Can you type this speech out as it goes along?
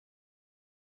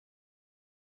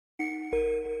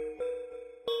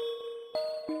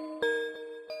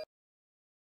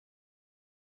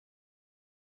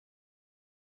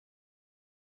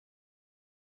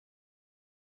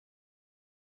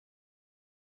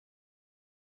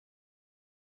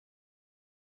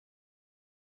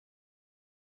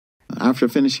After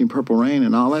finishing Purple Rain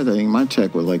and all that, I think my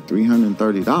check was like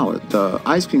 $330. The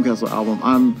Ice Cream Castle album,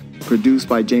 I'm produced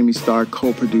by Jamie Starr,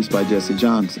 co-produced by Jesse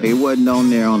Johnson. It wasn't on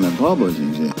there on the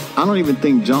publishing shit. I don't even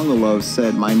think Jungle Love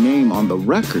said my name on the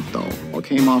record, though. It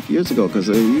came off years ago, because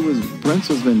Prince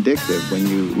was vindictive when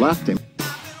you left him.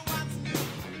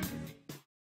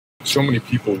 So many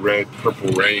people read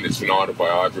Purple Rain as an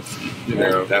autobiography. You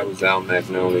know, that was Al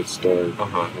Magnolia's story.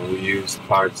 And we used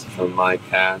parts from my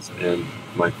past and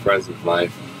my present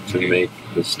life to make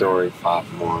the story pop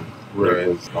more. It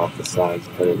was off the sides,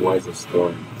 but it was a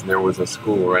story. There was a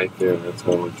school right there. That's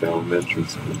where I went to elementary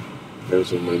school.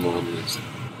 There's where my mom is.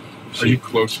 Are you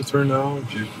close with her now?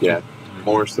 Yeah,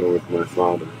 more so with my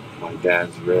father. My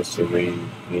dad's real serene.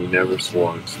 He never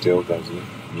swore, still doesn't.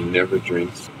 He never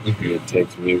drinks. It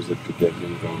takes music to get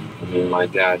him going. I mean, my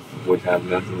dad would have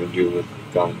nothing to do with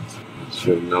guns. You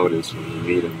should notice when you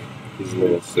meet him. He's a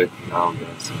little sick now,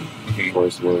 guys. Of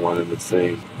course, we're one of the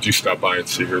same. Do you stop by and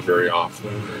see her very often?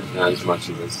 Not as much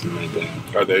as I see my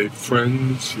dad. Are they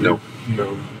friends? No.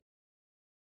 No.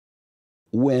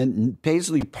 When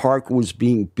Paisley Park was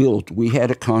being built, we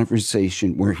had a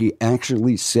conversation where he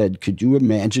actually said, could you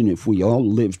imagine if we all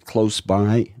lived close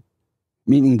by?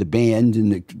 Meaning the band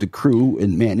and the crew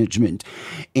and management.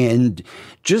 And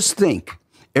just think,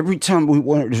 every time we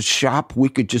wanted to shop, we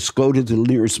could just go to the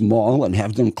nearest mall and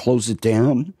have them close it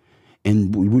down.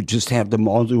 And we would just have them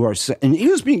all do ourselves. And he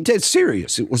was being dead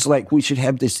serious. It was like we should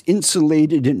have this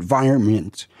insulated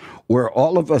environment where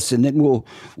all of us, and then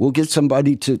we'll get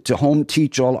somebody to home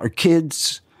teach all our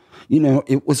kids. You know,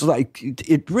 it was like,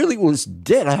 it really was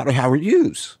dead out of Howard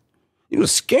Hughes. It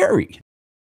was scary.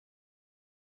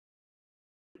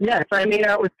 Yes, I made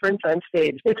out with Prince on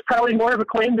stage. It's probably more of a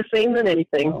claim to fame than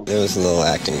anything. There was a little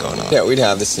acting going on. Yeah, we'd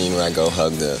have the scene where I go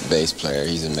hug the bass player.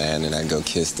 He's a man, and I go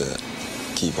kiss the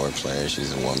keyboard player.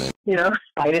 She's a woman. You know,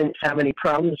 I didn't have any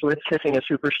problems with kissing a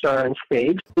superstar on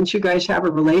stage. Didn't you guys have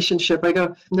a relationship? I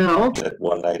go, no.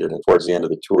 One night, and towards the end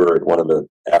of the tour, at one of the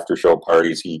after-show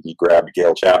parties, he grabbed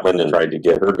Gail Chapman and tried to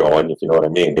get her going, if you know what I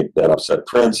mean. That upset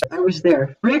Prince. I was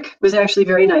there. Rick was actually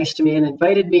very nice to me and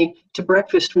invited me to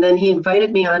breakfast, and then he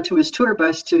invited me onto his tour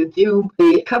bus to view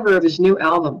the cover of his new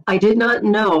album. I did not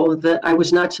know that I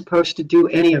was not supposed to do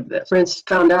any of this. Prince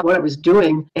found out what I was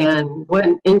doing and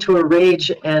went into a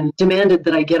rage and demanded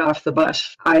that I get off the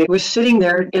bus. I was sitting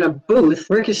there in a booth.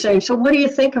 Rick is saying, so what do you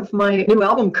think of my new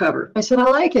album cover? I said, I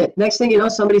like it. Next thing you know,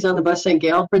 somebody's on the bus saying,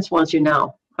 Gail, Prince wants you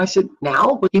now. I said,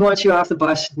 now? He wants you off the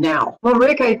bus now. Well,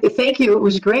 Rick, thank you. It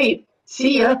was great.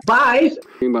 See ya. Bye.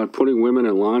 About putting women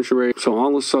in lingerie. So all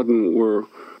of a sudden we're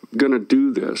going to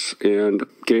do this. And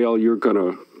Gail, you're going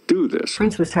to do this.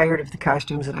 Prince was tired of the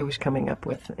costumes that I was coming up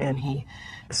with, and he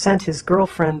sent his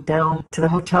girlfriend down to the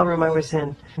hotel room I was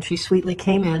in. And she sweetly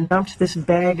came in, dumped this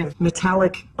bag of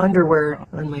metallic underwear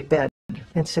on my bed,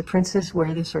 and said, Princess,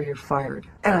 wear this or you're fired.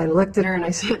 And I looked at her and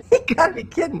I said, you gotta be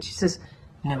kidding. She says,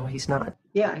 no, he's not.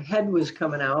 Yeah, head was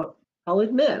coming out. I'll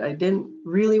admit, I didn't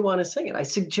really want to sing it. I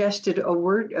suggested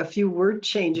a few word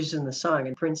changes in the song,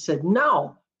 and Prince said,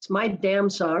 no, it's my damn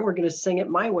song. We're going to sing it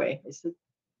my way. I said,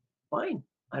 fine,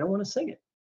 I don't want to sing it.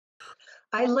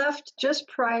 I left just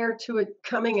prior to it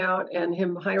coming out and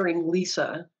him hiring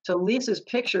Lisa. So Lisa's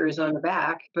picture is on the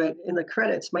back, but in the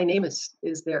credits, my name is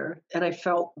there, and I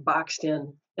felt boxed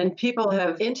in. And people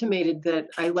have intimated that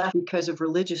I left because of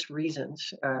religious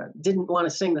reasons, didn't want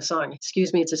to sing the song.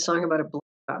 Excuse me, it's a song about a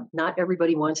blowjob. Not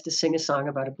everybody wants to sing a song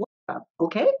about a blowjob,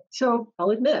 okay? So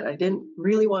I'll admit, I didn't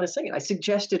really want to sing it. I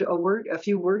suggested a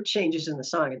few word changes in the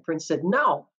song, and Prince said,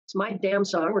 no, it's my damn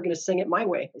song. We're going to sing it my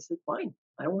way. I said, fine,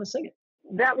 I don't want to sing it.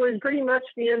 That was pretty much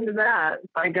the end of that.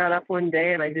 I got up one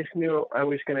day and I just knew I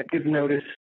was going to give notice.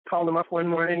 Called him up one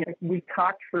morning. We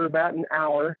talked for about an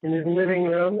hour in his living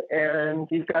room, and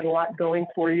he's got a lot going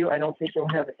for you. I don't think you'll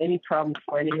have any problem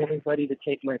finding anybody to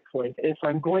take my place. If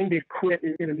I'm going to quit,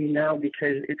 it's going to be now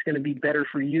because it's going to be better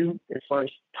for you as far as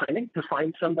timing to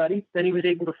find somebody. Then he was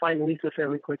able to find Lisa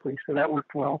fairly quickly, so that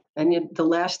worked well. And yet the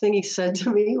last thing he said to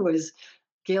me was,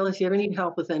 Gail, if you ever need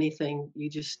help with anything, you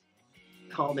just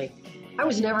call me. I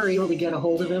was never able to get a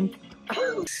hold of him.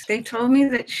 They told me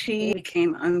that she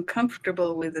became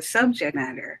uncomfortable with the subject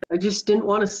matter. I just didn't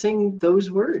want to sing those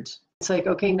words. It's like,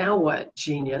 okay, now what,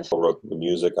 genius? I wrote the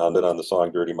music on the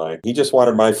song Dirty Mind. He just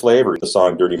wanted my flavor. The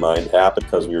song Dirty Mind happened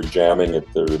because we were jamming at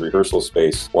the rehearsal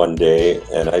space one day,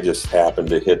 and I just happened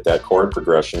to hit that chord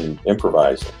progression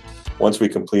improvising. Once we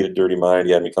completed Dirty Mind,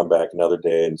 he had me come back another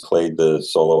day and played the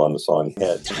solo on the song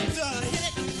Head.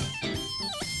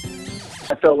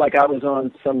 I felt like I was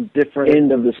on some different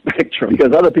end of the spectrum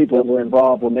because other people that were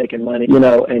involved were making money,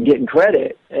 and getting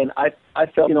credit. And I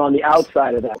felt, on the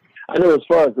outside of that. I know as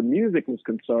far as the music was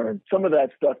concerned, some of that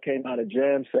stuff came out of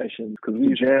jam sessions because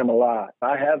we jam a lot.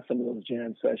 I have some of those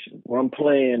jam sessions where I'm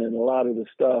playing, and a lot of the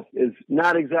stuff is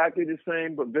not exactly the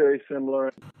same, but very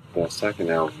similar. The second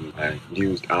album, I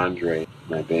used Andre,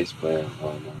 my bass player,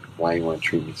 on Why You Want to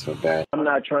Treat Me So Bad. I'm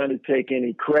not trying to take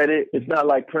any credit. It's not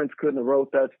like Prince couldn't have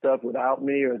wrote that stuff without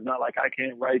me, or it's not like I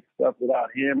can't write stuff without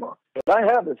him. But I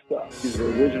have this stuff. These are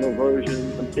original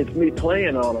versions. It's me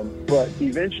playing on them, but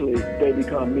eventually they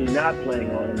become me not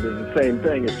playing on them. They're the same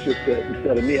thing. It's just that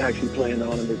instead of me actually playing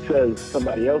on them, it says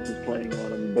somebody else is playing on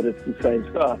them, but it's the same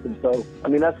stuff. And so, I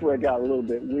mean, that's where it got a little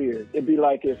bit weird. It'd be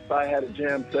like if I had a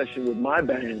jam session with my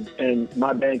band, and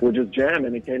my band were just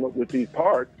jamming and came up with these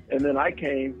parts, and then I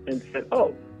came and said,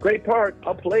 oh, great part,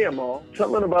 I'll play them all.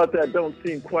 Something about that don't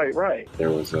seem quite right.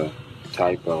 There was a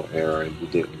typo error and he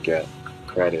didn't get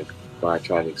credit. So I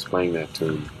tried to explain that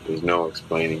to him. There's no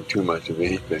explaining too much of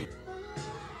anything.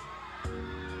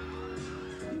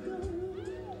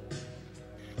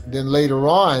 Then later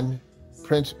on,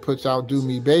 Prince puts out Do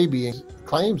Me Baby and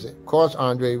claims it. Of course,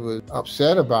 Andre was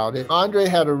upset about it. Andre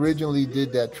had originally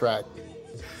did that track.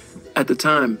 At the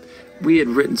time, we had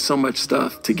written so much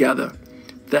stuff together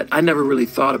that I never really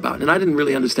thought about. And I didn't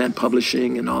really understand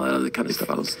publishing and all that other kind of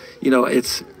stuff.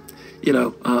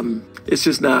 It's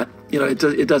just not,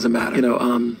 it doesn't matter,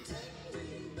 and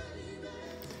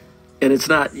it's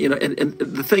not, and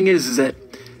the thing is that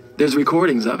there's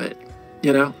recordings of it,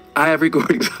 I have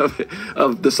recordings of it,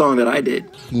 of the song that I did.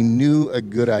 He knew a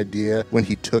good idea when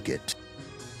he took it.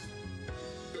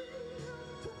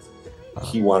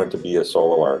 He wanted to be a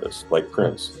solo artist like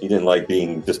Prince. He didn't like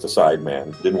being just a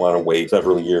sideman. Didn't want to wait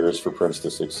several years for Prince to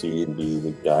succeed and be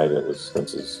the guy that was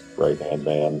Prince's right-hand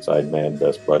man, sideman,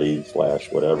 best buddy, /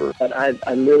 whatever. And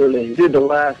I literally did the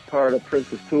last part of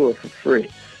Prince's tour for free.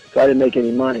 So I didn't make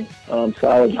any money. So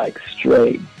I was like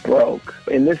straight broke.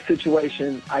 In this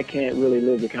situation, I can't really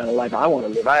live the kind of life I want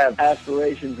to live. I have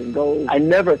aspirations and goals. I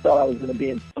never thought I was going to be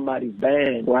in somebody's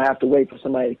band where I have to wait for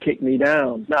somebody to kick me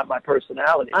down. It's not my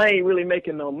personality. I ain't really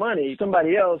making no money.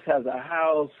 Somebody else has a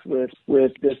house with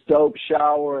this dope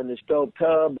shower and this dope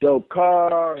tub, dope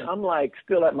car. I'm like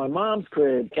still at my mom's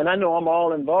crib. And I know I'm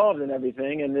all involved in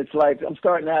everything. And it's like I'm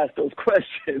starting to ask those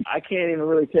questions. I can't even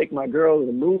really take my girl to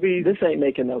the movies. This ain't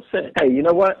making no sense. Hey, you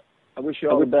know what? I wish you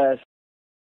all the best.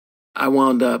 I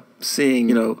wound up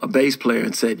seeing, a bass player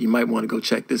and said, you might want to go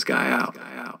check this guy out.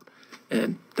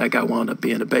 And that guy wound up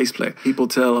being a bass player. People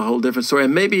tell a whole different story,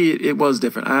 and maybe it was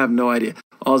different. I have no idea.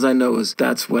 All I know is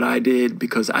that's what I did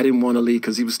because I didn't want to leave,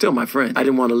 because he was still my friend. I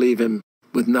didn't want to leave him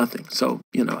with nothing. So,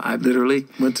 I literally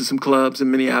went to some clubs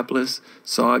in Minneapolis,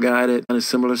 saw a guy that had a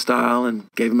similar style and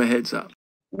gave him a heads up.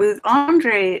 With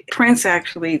Andre, Prince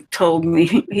actually told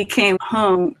me, he came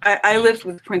home. I lived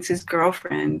with Prince's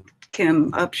girlfriend,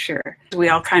 Kim Upshur. We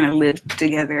all kind of lived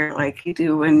together like you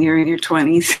do when you're in your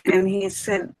 20s. And he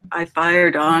said, I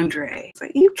fired Andre. I was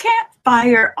like, you can't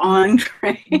fire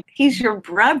Andre. He's your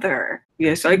brother.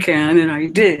 Yes, I can, and I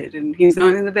did. And he's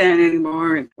not in the band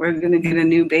anymore, and we're going to get a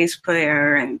new bass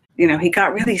player. And, he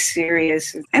got really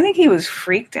serious. I think he was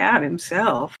freaked out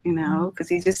himself, because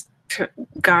he just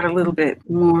got a little bit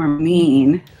more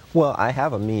mean. Well, I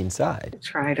have a mean side.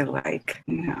 Try to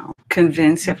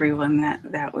convince everyone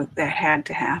that had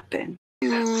to happen.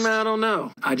 I don't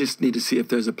know. I just need to see if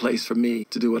there's a place for me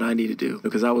to do what I need to do,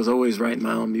 because I was always writing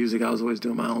my own music. I was always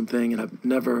doing my own thing, and I've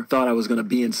never thought I was going to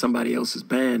be in somebody else's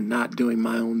band not doing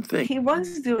my own thing. He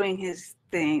was doing his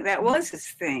thing. That was his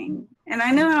thing. And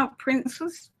I know how Prince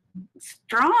was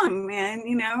strong, man.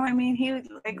 He would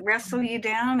wrestle you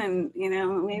down, and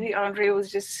maybe Andre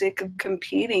was just sick of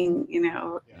competing.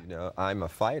 I'm a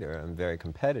fighter. I'm very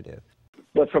competitive.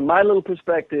 But from my little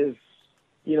perspective,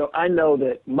 I know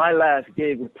that my last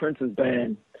gig with Prince's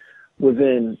band was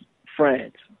in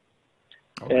France,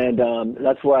 and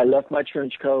that's where I left my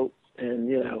trench coat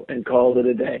and called it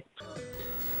a day.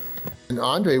 And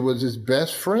Andre was his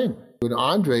best friend. When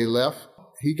Andre left,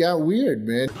 he got weird,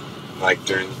 man. Like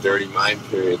during the Dirty Mind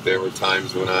period, there were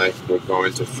times when I would go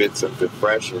into fits of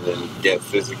depression and get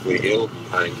physically ill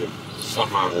behind him.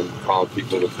 And call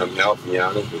people to come help me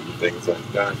out of it and things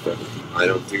like that. But I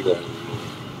don't do that anymore.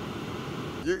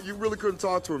 You really couldn't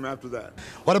talk to him after that.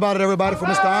 What about it, everybody, for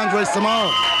Mr. Andre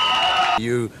Simone?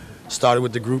 You started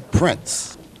with the group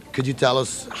Prince. Could you tell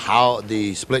us how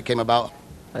the split came about?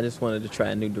 I just wanted to try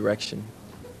a new direction,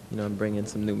 and bring in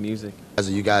some new music. Are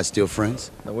you guys still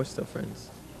friends? No, we're still friends.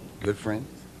 Good friends?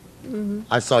 Mm-hmm.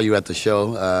 I saw you at the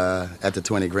show, at the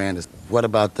 20 Grand. What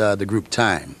about the group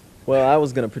Time? Well, I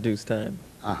was going to produce Time.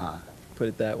 Uh-huh. Put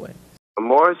it that way.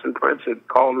 Morris and Prince had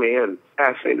called me and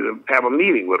asked me to have a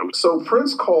meeting with him. So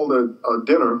Prince called a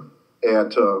dinner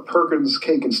at Perkins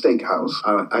Cake and Steakhouse.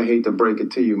 I hate to break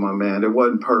it to you, my man. It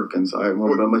wasn't Perkins. I'm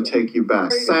going to take you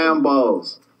back.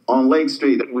 Sambo's on Lake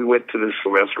Street. We went to this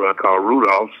restaurant called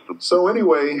Rudolph's. So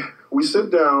anyway, we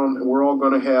sit down and we're all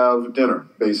going to have dinner,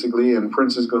 basically, and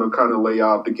Prince is going to kind of lay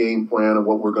out the game plan of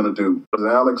what we're going to do.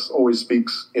 Alex always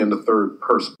speaks in the third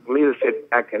person. For me to sit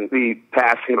back and be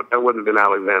passive, that wouldn't have been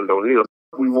Alexander O'Neal.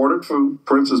 We've ordered food.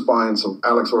 Prince is buying some.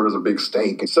 Alex orders a big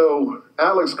steak. So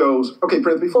Alex goes, okay,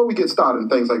 Prince, before we get started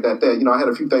and things like that, I had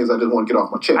a few things I just want to get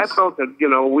off my chest. I felt that,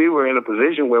 we were in a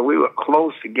position where we were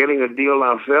close to getting a deal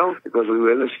ourselves because we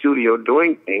were in the studio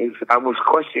doing things. I was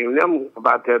questioning them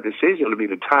about their decision to be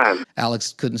the time.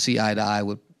 Alex couldn't see eye to eye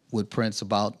with Prince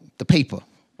about the paper.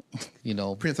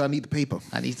 Prince, I need the paper.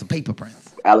 I need some paper,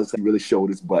 Prince. Alex really showed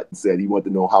his butt and said he wanted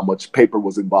to know how much paper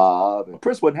was involved. And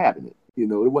Prince wasn't having it. It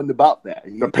wasn't about that.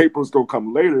 The paper was going to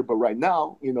come later, but right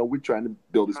now, we're trying to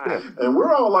build his thing. And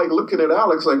we're all like looking at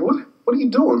Alex like, what are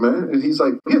you doing, man? And he's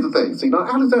like, here's the thing. See,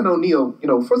 Alexander O'Neal,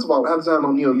 first of all, Alexander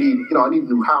O'Neal I need a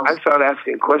new house. I started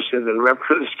asking questions in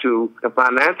reference to the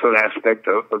financial aspect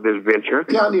of this venture.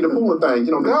 Yeah, I need a moving thing.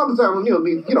 Alexander O'Neal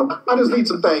needs, I just need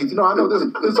some things. I know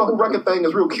this whole record thing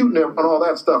is real cute and all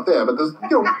that stuff there, but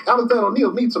Alexander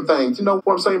O'Neal needs some things. You know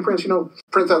what I'm saying, Prince?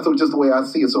 Prince, that's just the way I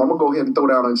see it. So I'm going to go ahead and throw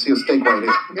down and see a steak right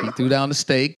here. He threw down the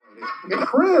steak.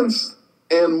 Prince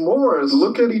and Morris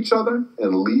look at each other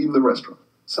and leave the restaurant.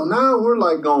 So now we're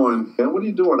like going, man, what are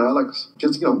you doing, Alex?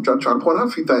 Just, trying to point out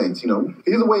a few things,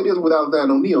 Here's the way it is with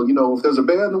Alexander O'Neal. If there's a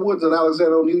bear in the woods and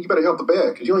Alexander O'Neal, you better help the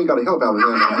bear because you ain't got to help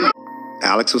Alexander O'Neal.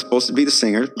 Alex was supposed to be the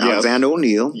singer. Yes. Alexander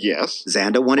O'Neal. Yes.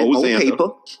 Xander wanted more paper.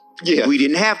 Yeah. We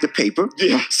didn't have the paper.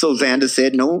 Yeah. So Xander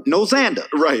said, no Xander.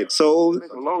 Right. So,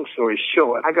 long story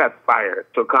short, I got fired.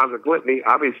 So consequently,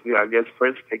 obviously, I guess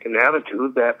Prince taking the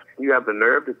attitude that you have the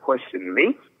nerve to question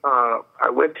me. I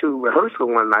went to rehearsal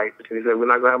one night, and he said, we're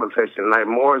not going to have a session tonight.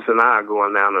 Morris and I are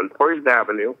going down on First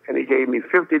Avenue, and he gave me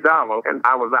 $50, and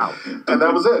I was out. And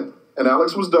that was it. And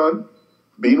Alex was done.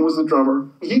 Bean was the drummer.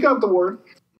 He got the word.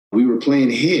 We were playing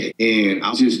ahead, and I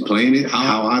was just playing it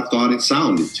how I thought it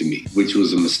sounded to me, which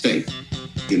was a mistake.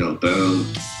 Bum, bum,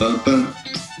 bum,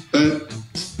 bum,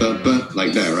 bum, bum,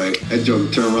 like that, right? That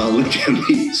joker turned around, looked at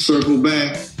me, circled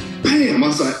back, bam! I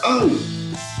was like, oh!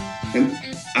 And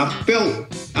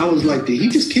I was like, did he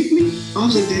just kick me? I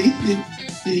was like,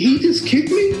 did he just kick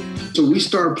me? So we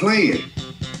started playing.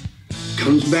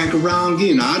 Comes back around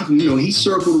again. He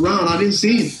circled around. I didn't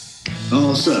see him.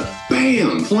 All of a sudden,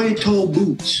 bam, pointed toe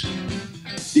boots,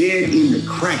 dead in the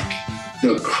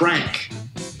crack.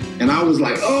 And I was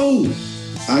like, oh,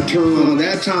 I turned around.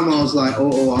 That time I was like,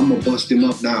 oh, I'm going to bust him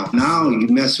up now. Now you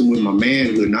messing with my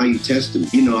manhood. Now you test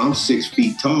him. I'm 6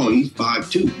 feet tall. He's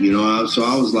 5'2", So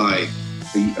I was like,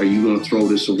 are you going to throw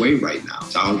this away right now?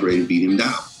 So I was ready to beat him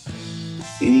down.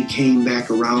 And he came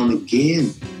back around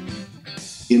again.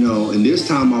 And this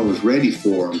time I was ready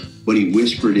for him. But he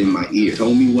whispered in my ear,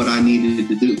 told me what I needed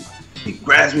to do. He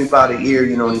grabs me by the ear,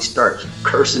 and he starts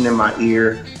cursing in my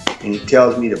ear, and he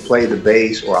tells me to play the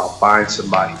bass or I'll find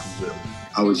somebody who will.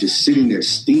 I was just sitting there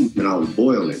steaming, I was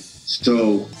boiling.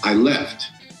 So I left.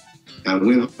 I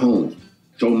went home,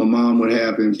 told my mom what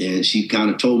happened, and she kind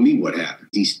of told me what happened.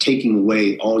 He's taking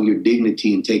away all your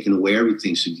dignity and taking away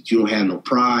everything so that you don't have no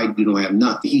pride, you don't have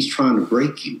nothing. He's trying to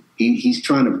break you. He's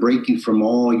trying to break you from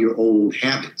all your old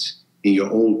habits and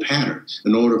your old patterns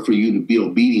in order for you to be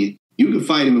obedient. You can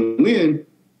fight him and win,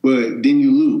 but then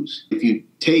you lose. If you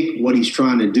take what he's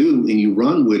trying to do and you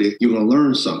run with it, you're going to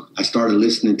learn something. I started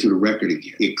listening to the record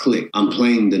again. It clicked. I'm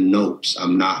playing the notes.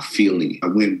 I'm not feeling it. I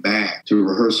went back to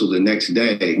rehearsal the next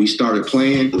day. We started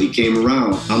playing. He came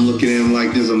around. I'm looking at him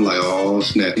like this. I'm like, oh,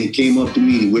 snap. He came up to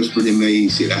me. He whispered in my ear. He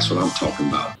said, that's what I'm talking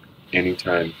about.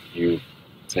 Anytime you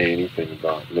say anything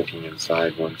about looking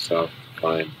inside oneself to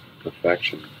find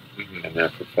perfection, and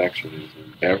that perfection is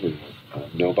in everyone.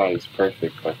 Nobody's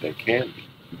perfect, but they can be.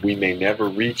 We may never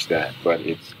reach that, but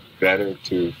it's better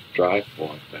to strive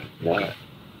for it than not.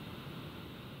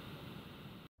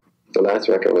 The last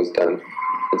record was done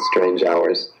at strange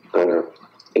hours. I don't know.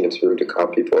 I think it's rude to call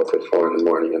people up at 4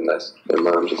 a.m. unless their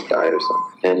mom just died or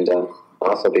something. And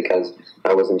also because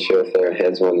I wasn't sure if their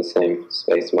heads were in the same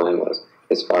space mine was,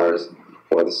 as far as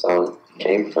where the song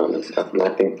came from and stuff. And I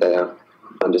think they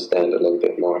understand a little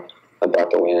bit more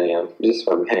about the way I am, just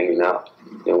from hanging out.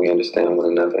 We understand one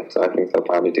another, so I think they'll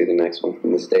probably do the next one.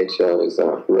 And the stage show is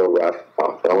real rough.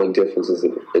 The only difference is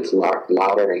it's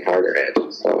louder and harder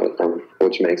edge, so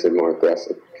which makes it more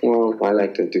aggressive. Well, I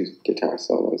like to do guitar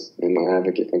solos, and I have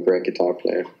a great guitar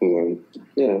player who,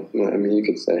 you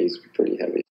could say he's pretty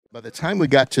heavy. By the time we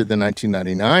got to the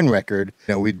 1999 record,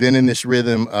 we'd been in this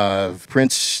rhythm of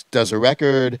Prince does a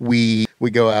record, we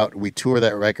go out, we tour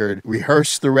that record,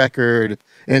 rehearse the record,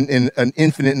 and an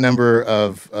infinite number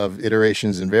of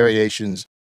iterations and variations.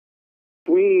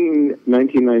 Between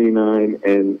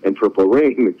 1999 and Purple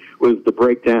Rain was the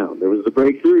breakdown. There was the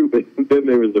breakthrough, but then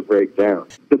there was the breakdown.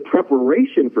 The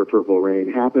preparation for Purple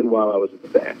Rain happened while I was in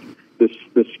the band.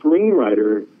 The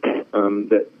screenwriter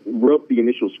that wrote the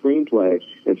initial screenplay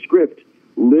and script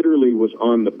literally was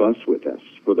on the bus with us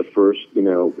for the first,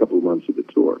 couple of months of the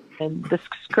tour. And the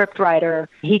script writer,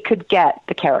 he could get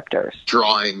the characters.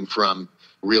 Drawing from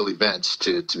real events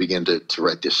to begin to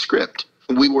write this script.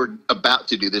 We were about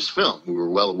to do this film. We were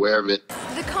well aware of it.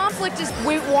 The conflict is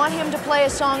we want him to play a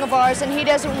song of ours and he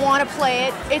doesn't want to play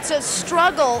it. It's a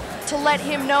struggle to let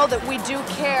him know that we do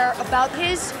care about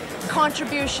his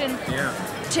contribution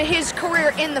to his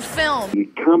career in the film. The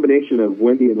combination of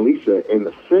Wendy and Lisa in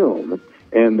the film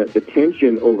and the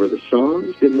tension over the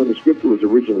songs, and when the script was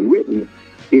originally written,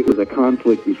 it was a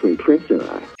conflict between Prince and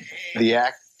I. The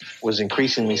act was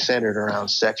increasingly centered around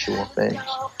sexual things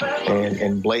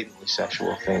and blatantly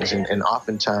sexual things, and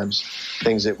oftentimes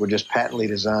things that were just patently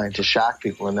designed to shock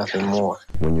people and nothing more.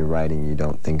 When you're writing, you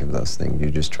don't think of those things.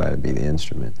 You just try to be the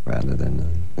instrument rather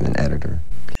than an editor.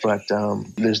 But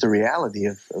there's the reality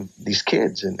of these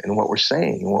kids and what we're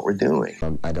saying and what we're doing.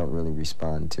 I don't really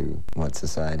respond to what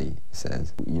society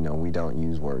says. We don't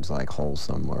use words like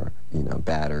wholesome or,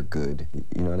 bad or good.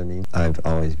 You know what I mean? I've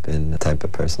always been the type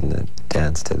of person that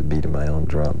danced to the beat of my own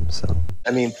drum, so.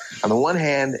 I mean, on the one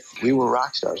hand, we were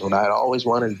rock stars. What I'd always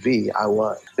wanted to be, I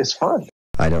was. It's fun.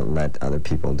 I don't let other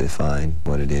people define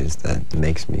what it is that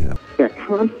makes me. That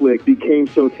conflict became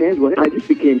so tangible. I just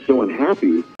became so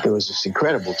unhappy. There was this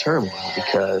incredible turmoil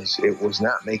because it was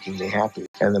not making me happy.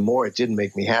 And the more it didn't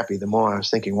make me happy, the more I was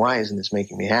thinking, why isn't this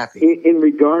making me happy? In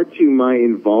regard to my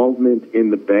involvement in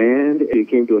the band, it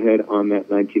came to a head on that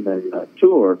 1999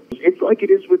 tour. It's like it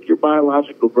is with your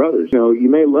biological brothers. You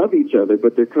may love each other,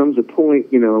 but there comes a point,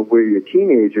 where you're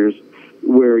teenagers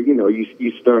where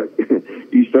you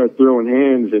start throwing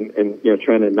hands and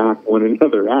trying to knock one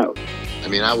another out. I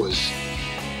mean, I was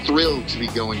thrilled to be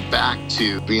going back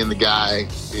to being the guy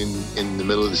in the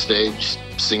middle of the stage,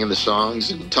 singing the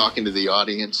songs and talking to the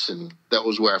audience, and that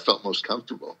was where I felt most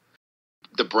comfortable.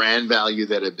 The brand value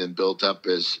that had been built up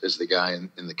as the guy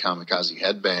in the Kamikaze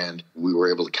Headband, we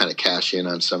were able to kind of cash in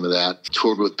on some of that.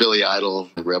 Toured with Billy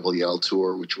Idol, the Rebel Yell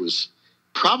tour, which was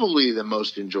probably the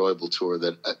most enjoyable tour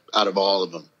that out of all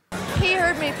of them. He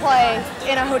heard me play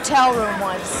in a hotel room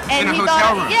once, and he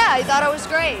thought I was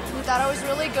great. He thought I was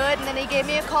really good, and then he gave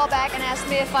me a call back and asked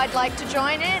me if I'd like to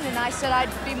join in, and I said I'd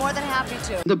be more than happy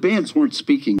to. The bands weren't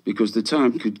speaking because the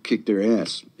time could kick their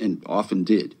ass, and often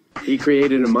did. He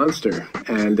created a monster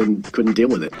and then couldn't deal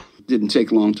with it. Didn't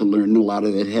take long to learn. A lot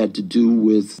of it had to do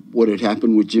with what had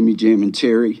happened with Jimmy Jam and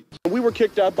Terry. We were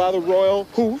kicked out by the royal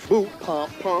hoop,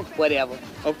 pump, whatever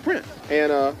of Prince.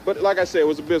 And but like I said, it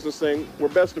was a business thing. We're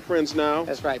best of friends now.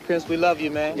 That's right, Prince. We love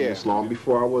you, man. Yes. Long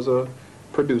before I was a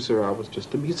producer, I was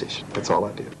just a musician. That's all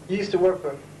I did. You used to work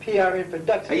for PRE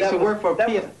Productions. I used to work for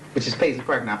PRE, which is Paisley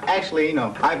Park now. Actually,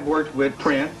 I've worked with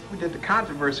Prince. We did the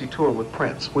Controversy tour with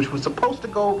Prince, which was supposed to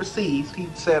go overseas. He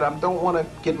said, I don't want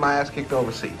to get my ass kicked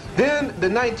overseas. Then the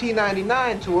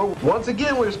 1999 tour, once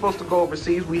again, we were supposed to go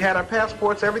overseas. We had our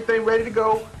passports, everything ready to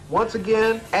go. Once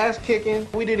again, ass kicking.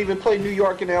 We didn't even play New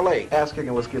York and LA. Ass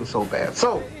kicking was getting so bad.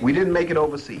 So we didn't make it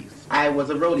overseas. I was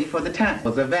a roadie for the time.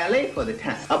 Was a valet for the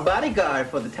time. A bodyguard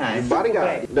for the time.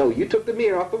 Bodyguard? No, you took the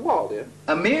mirror off the wall then.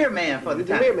 A mirror man for the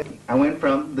time. I went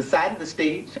from the side of the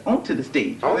stage onto the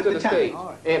stage. Onto the stage.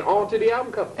 And onto the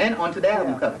album cover. And onto the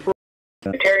album cover.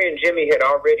 Terry and Jimmy had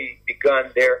already begun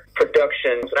their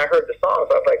productions, and I heard the songs.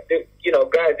 I was like,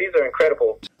 dude, guys, these are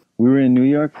incredible. We were in New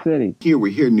York City.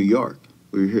 We're here in New York.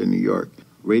 We were here in New York.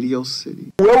 Radio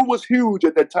City. Well, was huge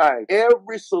at that time.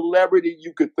 Every celebrity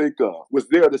you could think of was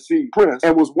there to see Prince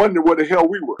and was wondering where the hell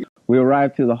we were. We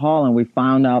arrived to the hall and we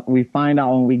find out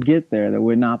when we get there that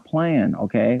we're not playing,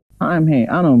 okay? I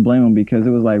don't blame them because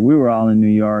it was like we were all in New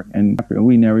York and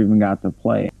we never even got to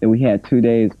play. And we had 2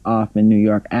 days off in New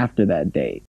York after that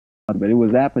date. But it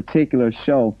was that particular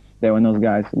show that when those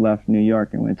guys left New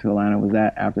York and went to Atlanta, was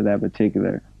that after that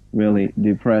particular really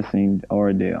depressing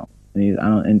ordeal.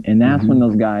 And that's when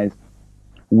those guys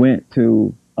went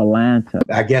to Atlanta.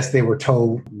 I guess they were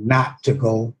told not to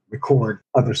go record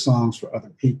other songs for other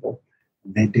people.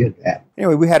 And they did that.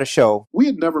 Anyway, we had a show. We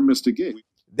had never missed a gig.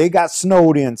 They got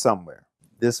snowed in somewhere.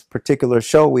 This particular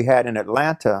show we had in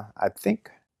Atlanta, I think.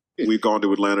 We've gone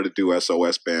to Atlanta to do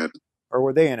SOS Band. Or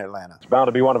were they in Atlanta? It's bound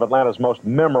to be one of Atlanta's most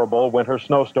memorable winter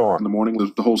snowstorms. In the morning,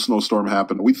 the whole snowstorm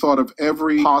happened. We thought of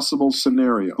every possible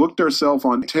scenario. Booked ourselves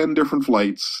on 10 different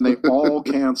flights. And they all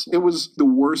canceled. It was the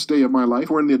worst day of my life.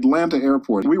 We're in the Atlanta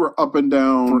airport. We were up and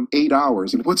down for 8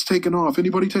 hours. And what's taking off?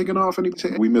 Anybody taking off?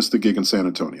 We missed the gig in San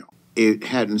Antonio. It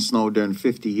hadn't snowed there in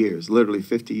 50 years, literally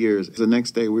 50 years. The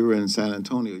next day we were in San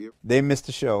Antonio. They missed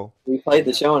the show. We played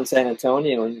the show in San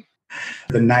Antonio. And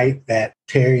the night that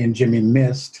Terry and Jimmy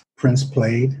missed, Prince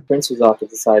played. Prince was off to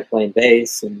the side playing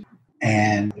bass.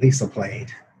 And Lisa played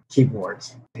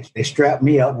keyboards. They strapped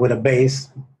me up with a bass.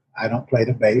 I don't play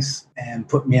the bass. And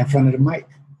put me in front of the mic.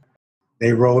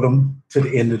 They rode them to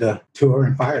the end of the tour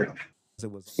and fired them.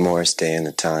 Morris Day and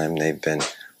the Time, they've been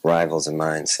rivals of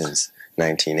mine since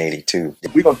 1982.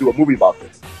 We're going to do a movie about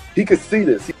this. He could see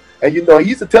this. And you know, he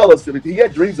used to tell us that he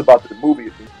had dreams about the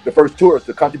movie, the first tour,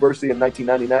 the Controversy in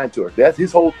 1999 tour. That's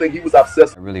his whole thing. He was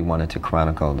obsessed. I really wanted to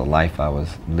chronicle the life I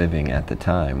was living at the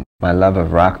time. My love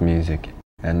of rock music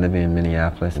and living in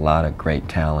Minneapolis, a lot of great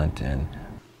talent and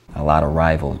a lot of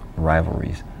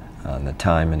rivalries. The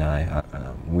Time and I,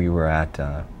 we were at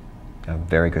a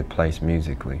very good place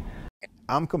musically.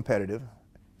 I'm competitive.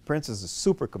 Prince is a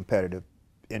super competitive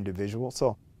individual,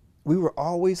 so we were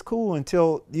always cool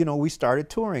until, you know, we started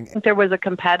touring. There was a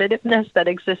competitiveness that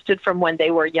existed from when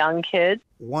they were young kids.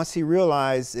 Once he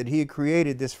realized that he had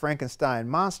created this Frankenstein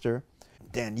monster,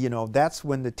 then, you know, that's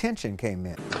when the tension came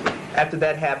in. After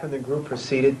that happened, the group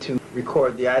proceeded to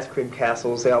record the Ice Cream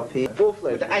Castles LP.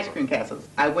 Full-fledged. The Ice Cream Castles.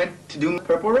 I went to do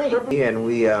Purple Rain. And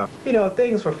we, you know,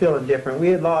 things were feeling different. We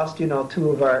had lost, you know, 2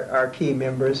 of our key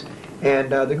members,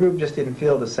 and the group just didn't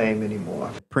feel the same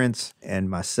anymore. Prince and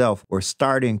myself were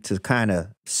starting to kind of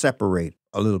separate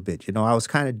a little bit. You know, I was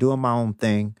kind of doing my own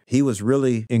thing. He was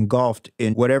really engulfed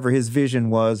in whatever his vision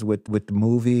was with the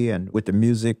movie and with the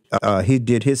music. He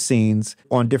did his scenes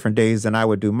on different days than I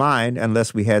would do mine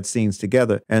unless we had scenes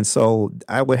together. And so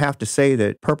I would have to say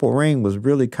that Purple Rain was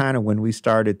really kind of when we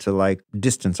started to like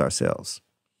distance ourselves.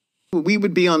 We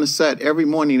would be on the set every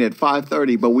morning at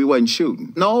 5:30, but we wasn't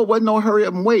shooting. No, it wasn't no hurry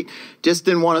up and wait. Just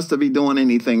didn't want us to be doing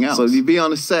anything else. So you'd be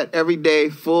on the set every day,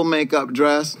 full makeup,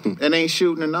 dressed, and ain't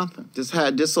shooting or nothing.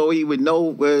 Just so he would know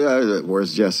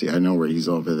where's Jesse? I know where he's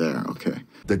over there. Okay.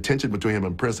 The tension between him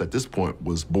and Prince at this point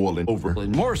was boiling over.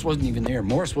 And Morris wasn't even there.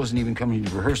 Morris wasn't even coming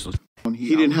to rehearsals.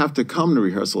 He didn't have to come to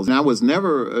rehearsals. And I was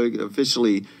never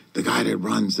officially the guy that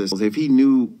runs this. If he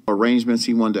knew arrangements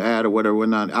he wanted to add or whatever,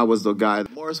 not, I was the guy.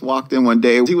 Morris walked in one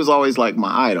day. He was always like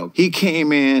my idol. He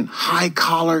came in, high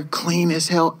collar, clean as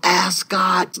hell,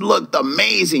 ascot, looked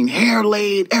amazing, hair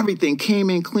laid, everything came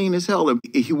in clean as hell.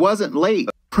 He wasn't late.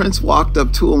 Prince walked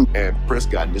up to him. And Prince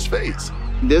got in his face.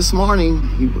 This morning,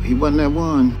 he wasn't that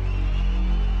one.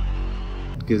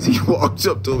 Because he walks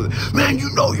up to him, man, you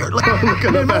know you're late.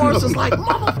 And Morris is like,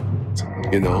 mama.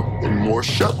 You know, and Morris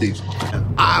shut these.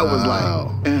 I was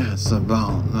like, it's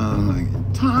about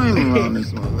time around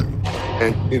this mother.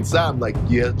 And inside, I'm like,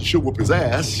 yeah, should whoop his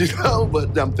ass, you know?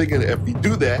 But I'm thinking if we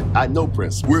do that, I know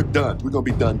Prince. We're done. We're going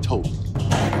to be done totally.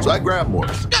 So I grabbed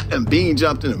Morris. And Bean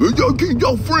jumped in. Yo, get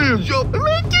your friends, yo.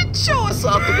 Man, get your ass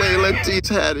out the way and let T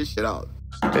had his shit out.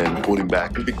 And pulled him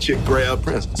back. And Big Chick grabbed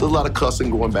Prince. So a lot of cussing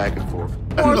going back and forth.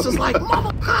 Morris is like,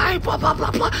 mama, hi, blah, blah,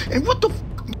 blah, blah. And what the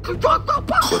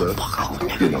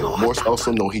But, you know, Morris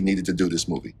also knew he needed to do this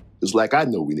movie. It's like I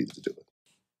know we needed to do it.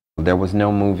 There was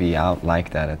no movie out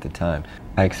like that at the time.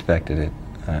 I expected it,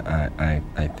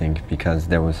 I think, because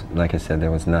there was, like I said,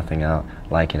 there was nothing out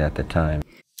like it at the time.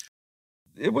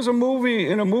 It was a movie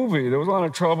in a movie. There was a lot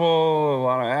of trouble, a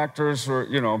lot of actors.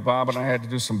 You know, Bob and I had to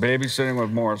do some babysitting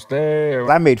with Morris Day.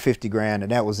 I made 50 grand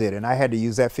and that was it. And I had to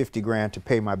use that 50 grand to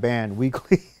pay my band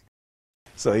weekly.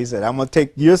 So he said, I'm going to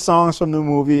take your songs from the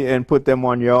movie and put them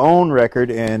on your own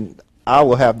record and I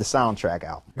will have the soundtrack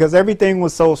out. Because everything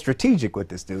was so strategic with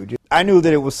this dude. I knew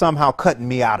that it was somehow cutting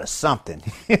me out of something.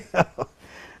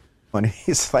 When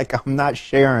he's like, I'm not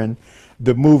sharing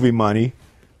the movie money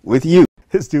with you.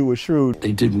 This dude was shrewd.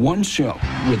 They did one show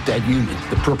with that unit,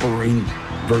 the Purple Rain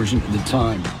version of the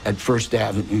time, at First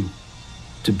Avenue,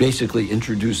 to basically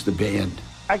introduce the band.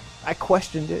 I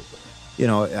questioned it. You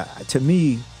know, to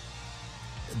me,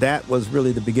 that was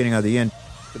really the beginning of the end.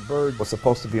 The Bird was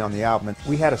supposed to be on the album, and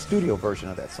we had a studio version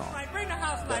of that song. Bring the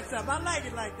house lights up. I like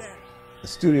it like that. The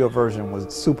studio version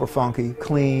was super funky,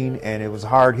 clean, and it was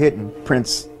hard-hitting.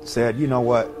 Prince said, you know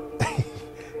what?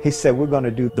 He said, we're going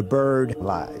to do The Bird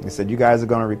live. He said, you guys are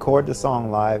going to record the song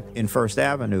live in First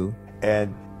Avenue,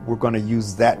 and we're going to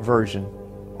use that version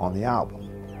on the album.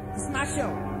 This is my show.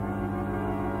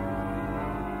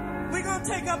 We're going to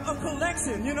take up a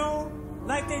collection, you know,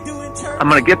 like they do in church. I'm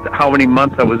going to get how many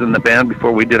months I was in the band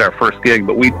before we did our first gig,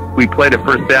 but we played at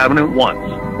First Avenue once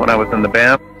when I was in the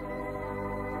band.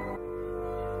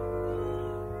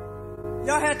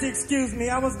 Y'all had to excuse me.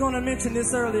 I was going to mention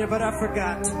this earlier, but I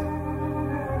forgot.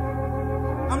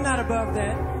 I'm not above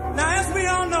that. Now, as we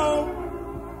all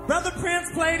know, Brother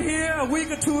Prince played here a week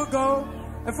or two ago,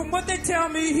 and from what they tell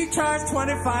me, he charged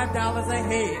 $25 a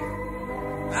head.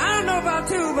 I don't know about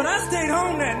you, but I stayed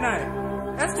home that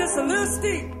night. That's just a little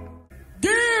steep.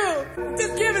 Girl,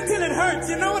 just give it till it hurts,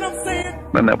 you know what I'm saying?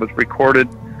 And that was recorded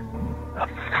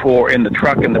in the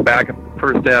truck in the back of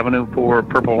First Avenue for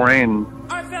Purple Rain. All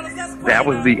right, fellas, that's great. That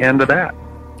was the end of that.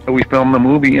 So we filmed the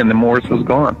movie and the Morris was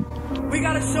gone. We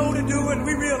got a show to do and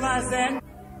we realize that.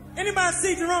 Anybody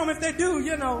see Jerome? If they do,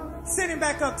 you know, send him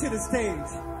back up to the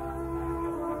stage.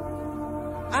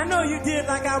 I know you did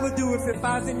like I would do if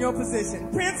I was in your position.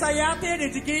 Prince, are you out there?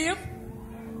 Did you give?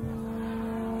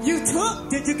 You took?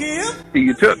 Did you give?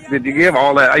 You took? Did you give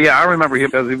all that? Yeah, I remember him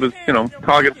because he was, you know,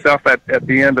 talking stuff at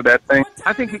the end of that thing.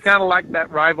 I think he kind of liked that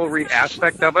rivalry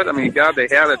aspect of it. I mean, God, they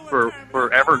had it for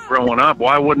forever growing up.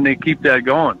 Why wouldn't they keep that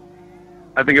going?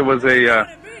 I think it was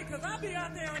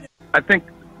I think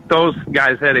those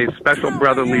guys had a special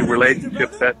brotherly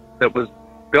relationship that was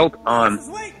built on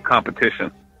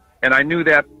competition. And I knew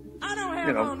that,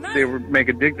 you know, they were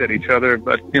making digs at each other,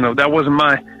 but, you know, that wasn't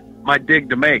my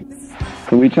dig to make.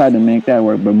 So we tried to make that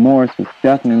work, but Morris was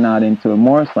definitely not into it.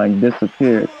 Morris, like,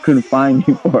 disappeared. Couldn't find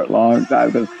me for a long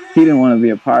time because he didn't want to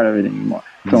be a part of it anymore.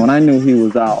 So when I knew he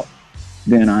was out,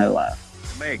 then I left.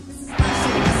 At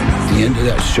the end of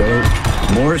that show,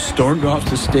 Morris stormed off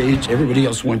the stage. Everybody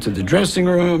else went to the dressing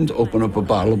room to open up a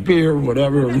bottle of beer,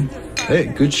 whatever. Hey,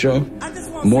 good show.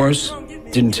 Morris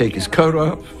didn't take his coat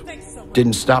off,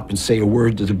 didn't stop and say a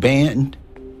word to the band.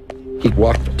 He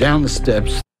walked down the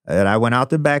steps. And I went out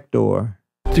the back door.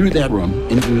 Through that room,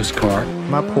 into his car.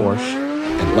 My Porsche.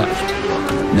 And left.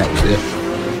 And that was it.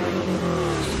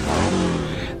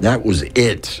 That was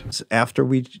it. After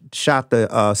we shot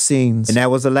the scenes, and that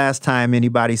was the last time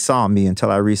anybody saw me until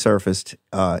I resurfaced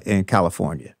in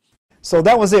California. So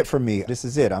that was it for me. This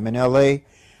is it. I'm in L.A.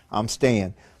 I'm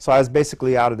staying. So I was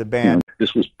basically out of the band.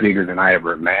 This was bigger than I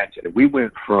ever imagined. We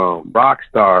went from rock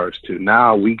stars to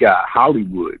now we got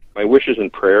Hollywood. My wishes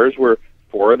and prayers were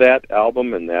for that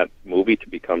album and that movie to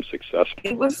become successful.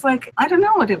 It was like, I don't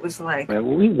know what it was like. Man,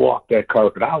 when we walked that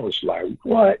carpet, I was like,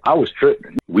 what? I was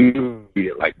tripping. We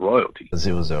treated it like royalty.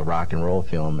 It was a rock and roll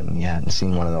film, and you hadn't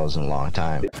seen one of those in a long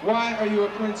time. Why are you a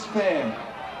Prince fan?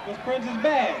 Because Prince is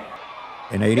bad.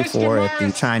 In '84 at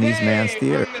the Chinese Man's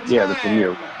Theater. Yeah, the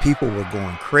premiere. People were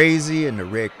going crazy in the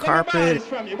red carpet.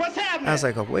 I was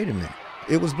like, oh, wait a minute.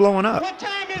 It was blowing up.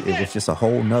 It was just a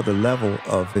whole nother level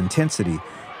of intensity.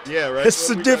 Yeah, right. It's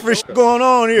a different shit going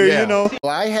on here, you know.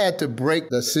 Well, I had to break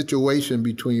the situation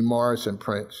between Morris and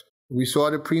Prince. We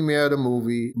saw the premiere of the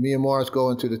movie. Me and Morris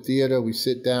go into the theater. We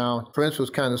sit down. Prince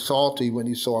was kind of salty when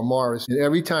he saw Morris. And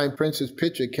every time Prince's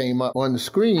picture came up on the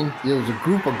screen, there was a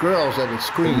group of girls that would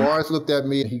scream. Morris looked at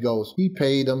me and he goes, he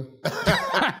paid them.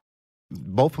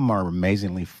 Both of them are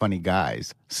amazingly funny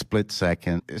guys. Split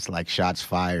second, it's like shots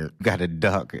fired. Got to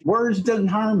duck. Words doesn't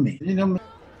harm me. You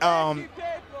know.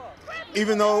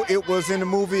 Even though it was in the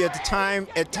movie at the time,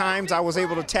 at times I was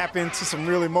able to tap into some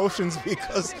real emotions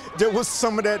because there was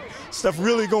some of that stuff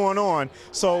really going on.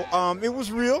 So it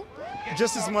was real,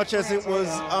 just as much as it was,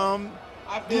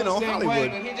 you know, Hollywood.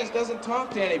 He just doesn't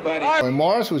talk to anybody. And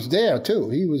Morris was there, too.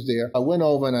 He was there. I went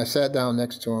over and I sat down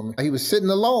next to him. He was sitting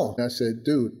alone. I said,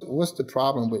 dude, what's the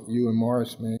problem with you and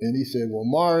Morris, man? And he said, well,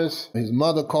 Morris, his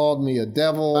mother called me a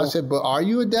devil. I said, but are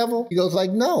you a devil? He goes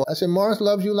like, no. I said, Morris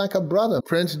loves you like a brother.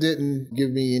 Prince didn't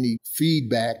give me any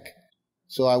feedback.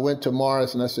 So I went to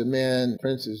Morris and I said, man,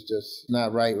 Prince is just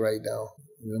not right now.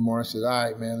 And then Morris said, all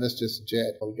right, man, let's just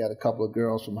jet. We got a couple of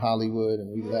girls from Hollywood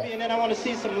and we left. And then I want to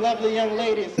see some lovely young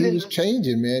ladies. He was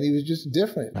changing, man. He was just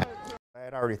different. I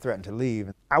had already threatened to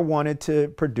leave. I wanted to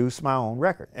produce my own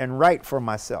record and write for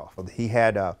myself. He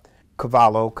had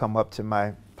Cavallo come up to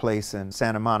my place in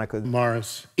Santa Monica.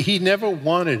 Morris, he never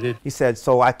wanted it. He said,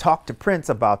 so I talked to Prince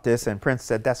about this, and Prince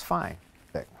said, that's fine.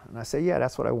 And I said, yeah,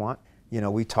 that's what I want. You know,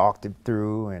 we talked it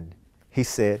through, and he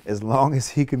said, as long as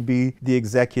he can be the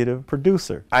executive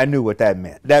producer. I knew what that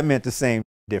meant. That meant the same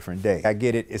different day. I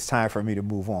get it. It's time for me to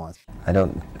move on. I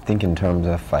don't think in terms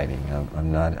of fighting.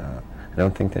 I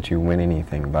don't think that you win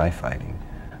anything by fighting.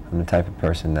 I'm the type of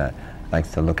person that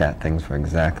likes to look at things for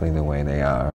exactly the way they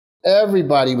are.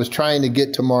 Everybody was trying to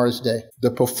get to Morris Day.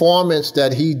 The performance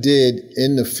that he did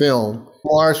in the film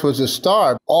Morris was a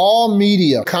star. All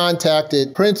media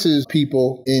contacted Prince's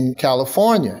people in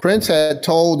California. Prince had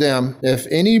told them, if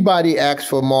anybody asks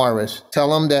for Morris,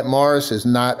 tell them that Morris is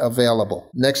not available.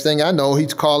 Next thing I know,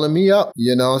 he's calling me up,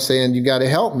 saying, you got to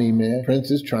help me, man.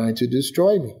 Prince is trying to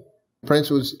destroy me.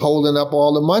 Prince was holding up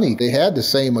all the money. They had the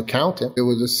same accountant. It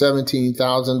was a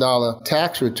 $17,000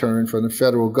 tax return from the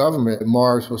federal government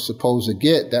Morris was supposed to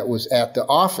get that was at the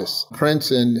office.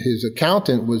 Prince and his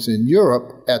accountant was in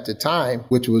Europe at the time,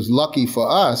 which was lucky for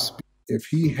us. If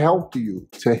he helped you,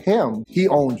 to him, he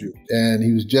owned you. And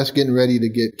he was just getting ready to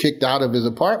get kicked out of his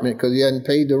apartment because he hadn't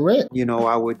paid the rent.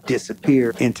 I would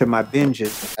disappear into my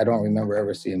binges. I don't remember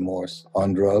ever seeing Morris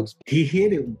on drugs. He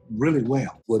hid it really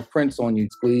well. With Prince on you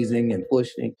squeezing and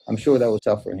pushing, I'm sure that was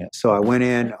tough for him. So I went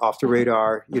in off the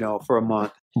radar, for a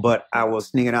month, but I was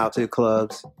sneaking out to the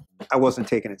clubs. I wasn't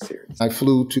taking it serious. I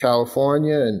flew to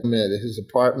California and met at his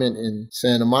apartment in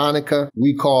Santa Monica.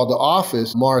 We called the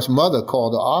office. Morris' mother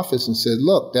called the office and said,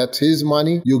 look, that's his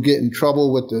money. You'll get in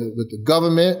trouble with the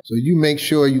government. So you make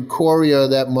sure you courier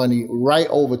that money right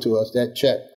over to us, that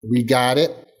check. We got it.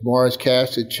 Morris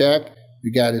cashed the check. We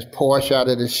got his Porsche out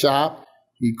of the shop.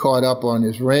 He caught up on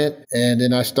his rent, and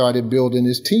then I started building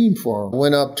his team for him.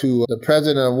 Went up to the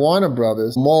president of Warner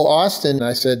Brothers, Mo Austin.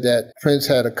 I said that Prince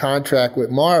had a contract with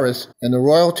Morris, and the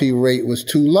royalty rate was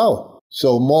too low.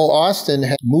 So Mo Austin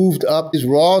had moved up his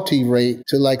royalty rate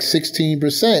to like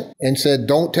 16% and said,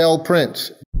 don't tell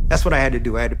Prince. That's what I had to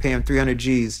do. I had to pay him 300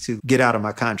 G's to get out of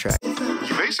my contract.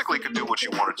 You basically could do what you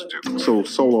wanted to do. So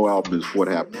solo album is what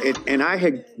happened. And I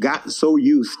had gotten so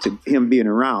used to him being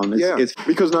around. It's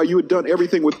because now you had done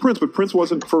everything with Prince, but Prince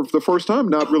wasn't, for the first time,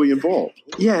 not really involved.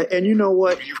 Yeah, and you know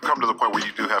what? You've come to the point where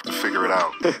you do have to figure it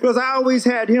out. Because I always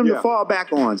had him to fall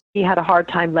back on. He had a hard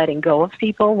time letting go of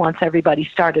people once everybody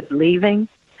started leaving.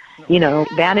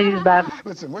 Vanity's bad.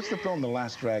 Listen, what's the film The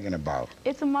Last Dragon about?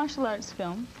 It's a martial arts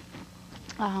film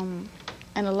and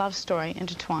a love story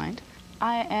intertwined.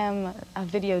 I am a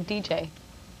video DJ,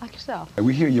 like yourself.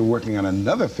 We hear you're working on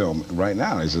another film right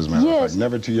now, as a matter of fact,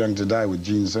 Never Too Young to Die with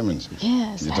Gene Simmons. Yes, Can you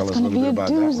that's tell us a going to little be bit a about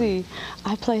that doozy.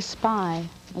 I play spy.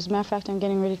 As a matter of fact, I'm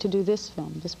getting ready to do this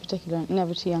film, this particular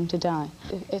Never Too Young to Die.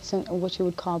 It's in what you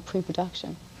would call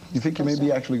pre-production. You think you may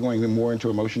be actually going more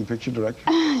into a motion picture direction?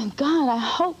 God, I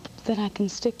hope that I can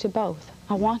stick to both.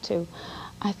 I want to.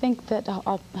 I think that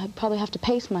I'll probably have to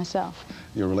pace myself.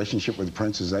 Your relationship with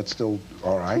Prince, is that still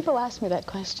all right? People ask me that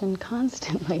question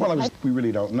constantly. Well, we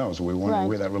really don't know, so we're wondering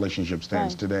where that relationship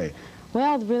stands today.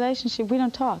 Well, the relationship, we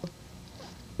don't talk.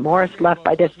 Morris left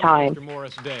by this time.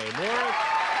 Morris Day.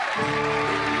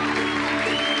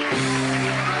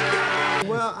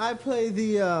 Well, I play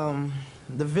the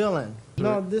villain.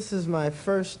 No, this is my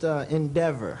first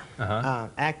endeavor,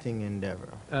 acting endeavor.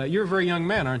 You're a very young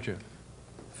man, aren't you?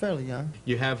 Fairly young.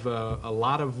 You have a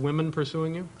lot of women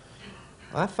pursuing you?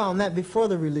 I found that before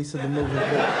the release of the movie.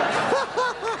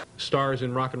 Stars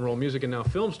in rock and roll music and now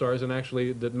film stars, and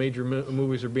actually the major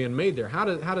movies are being made there. How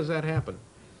does that happen?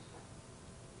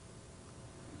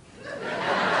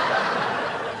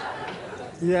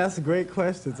 Yeah, that's great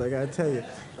questions, I gotta tell you.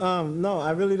 No,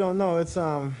 I really don't know. It's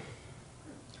a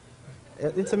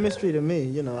mystery to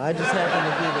me, I just happen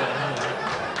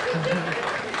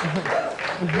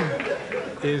to be there.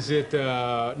 Is it,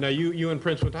 now you and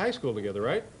Prince went to high school together,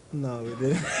 right? No, we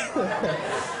didn't.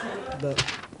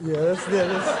 Let's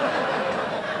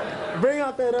bring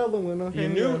out that other one. Okay?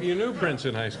 You knew Prince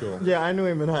in high school? Yeah, I knew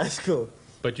him in high school.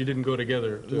 But you didn't go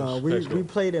together to No, high school? we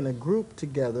played in a group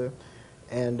together,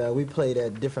 and we played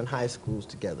at different high schools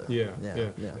together. Yeah.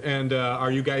 And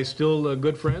are you guys still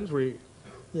good friends?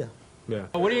 Yeah. Yeah.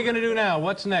 What are you going to do now?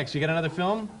 What's next? You got another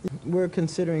film? We're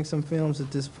considering some films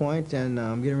at this point, and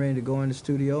I'm getting ready to go in the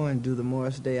studio and do the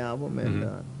Morris Day album,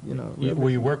 and Will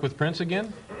you work with Prince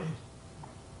again?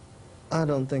 I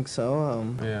don't think so.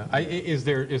 Yeah. Is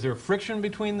there friction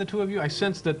between the two of you? I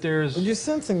sense that there's. You're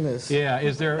sensing this. Yeah.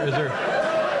 Is there?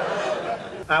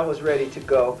 I was ready to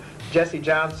go. Jesse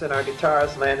Johnson, our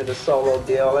guitarist, landed a solo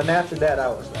deal, and after that I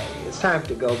was like, it's time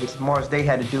to go, because Morris Day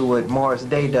had to do what Morris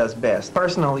Day does best.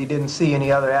 Personally, didn't see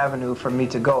any other avenue for me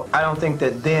to go. I don't think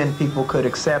that then people could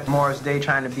accept Morris Day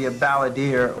trying to be a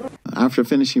balladeer. After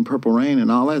finishing Purple Rain and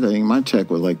all that thing, my check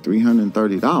was like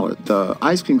 $330. The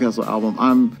Ice Cream Castle album,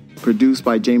 I'm produced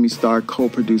by Jamie Starr,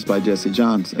 co-produced by Jesse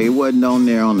Johnson. It wasn't on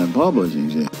there on the publishing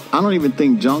shit. I don't even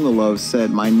think Jungle Love said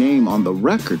my name on the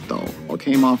record, though, or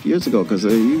came off years ago, because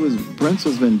Prince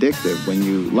was vindictive when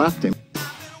you left him.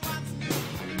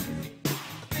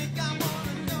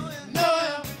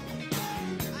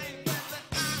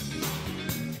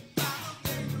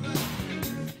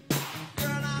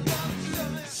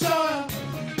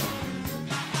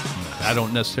 I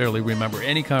don't necessarily remember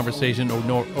any conversation,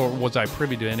 or was I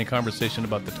privy to any conversation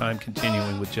about the time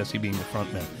continuing with Jesse being the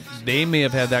frontman. They may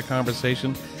have had that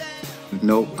conversation.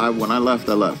 Nope. When I left,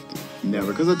 I left.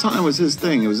 Never, because the time was his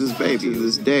thing. It was his baby.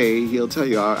 This day, he'll tell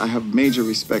you, I have major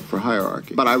respect for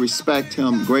hierarchy. But I respect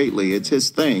him greatly. It's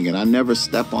his thing, and I never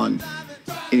step on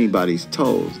anybody's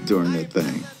toes during that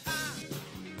thing.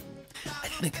 I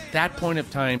think at that point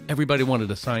of time, everybody wanted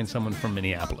to sign someone from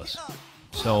Minneapolis.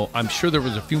 So I'm sure there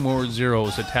was a few more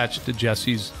zeros attached to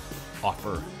Jesse's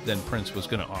offer than Prince was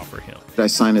going to offer him. I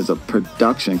signed as a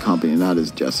production company, not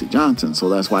as Jesse Johnson. So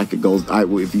that's why I could go,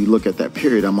 if you look at that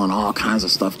period, I'm on all kinds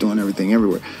of stuff, doing everything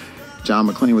everywhere. John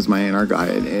McClain was my A&R guy,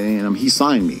 and he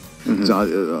signed me. Mm-hmm. So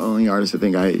the only artist I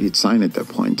think he'd signed at that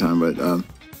point in time. But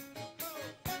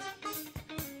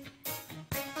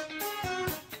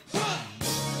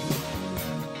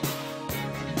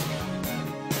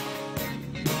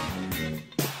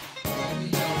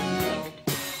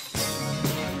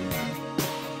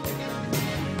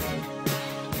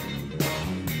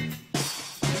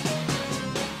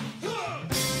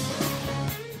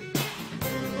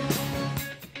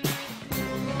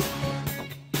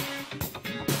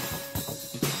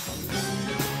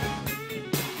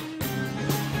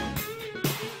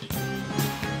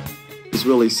it's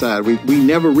really sad. We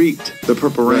never reaped the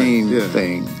Purple Rain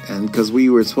thing, and because we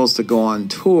were supposed to go on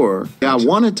tour. Yeah, I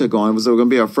wanted to go on. It was going to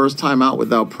be our first time out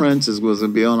without Prince. It was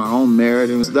going to be on our own merit.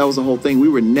 That was the whole thing. We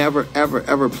were never, ever,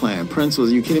 ever planned. Prince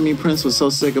was, you kidding me? Prince was so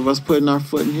sick of us putting our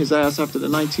foot in his ass after the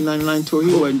 1999 tour.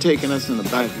 He wasn't taking us in the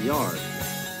backyard.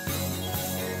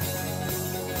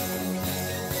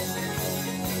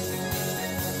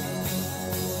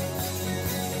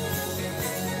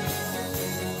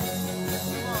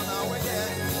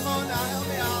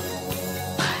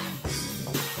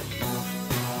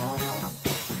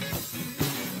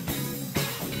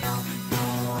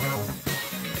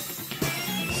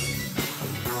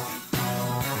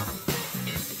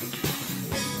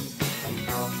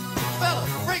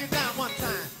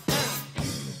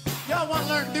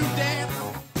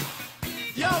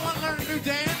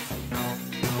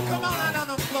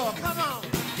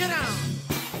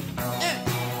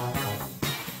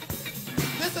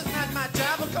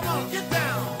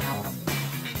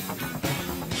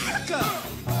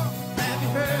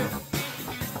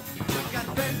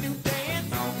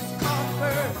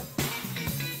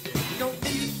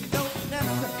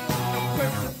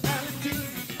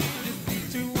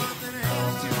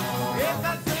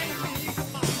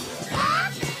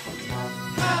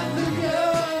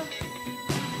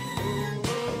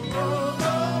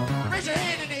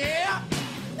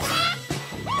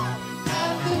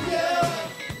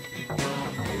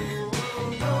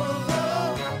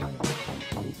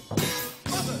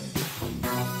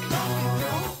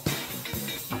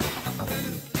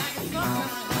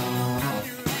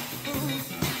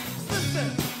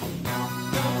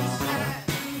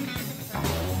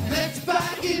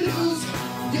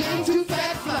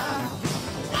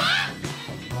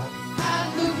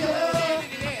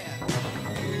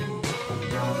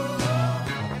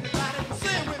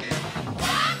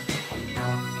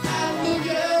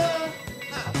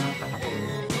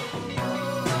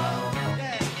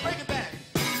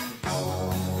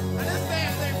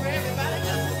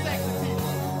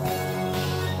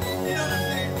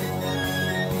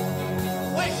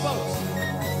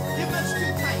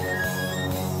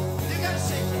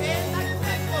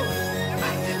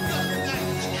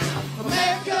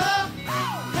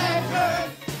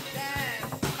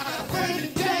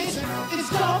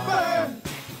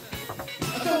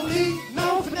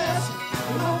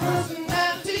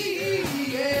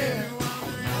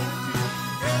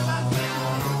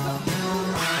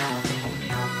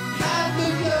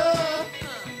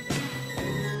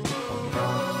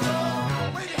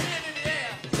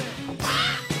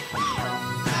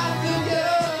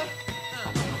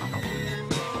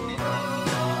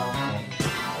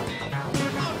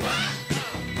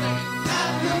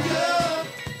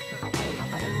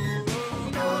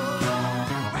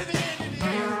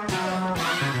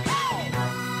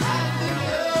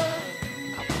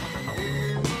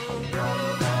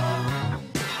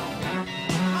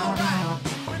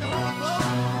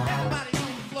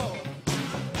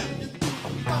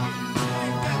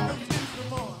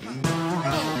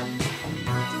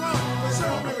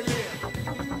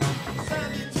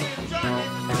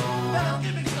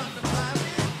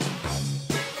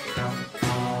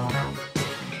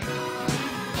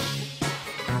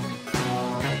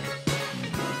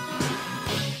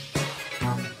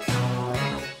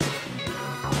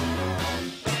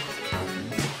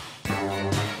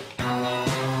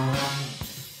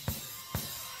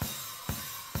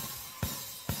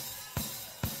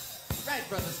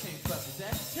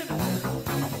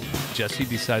 Jesse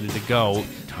decided to go.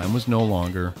 Time was no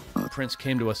longer. Prince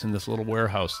came to us in this little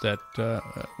warehouse that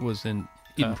was in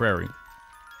Eden Prairie.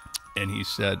 And he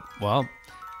said, well,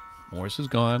 Morris is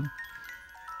gone.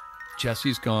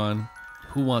 Jesse's gone.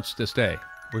 Who wants to stay?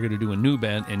 We're going to do a new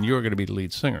band, and you're going to be the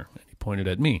lead singer. And he pointed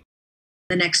at me.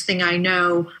 The next thing I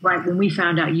know, right when we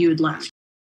found out you had left,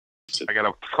 I got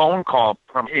a phone call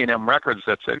from A&M Records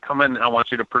that said, come in, I want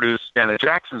you to produce Janet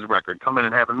Jackson's record. Come in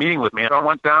and have a meeting with me. So I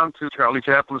went down to Charlie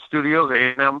Chaplin Studios,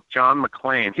 A&M, John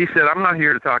McClane. He said, I'm not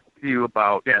here to talk to you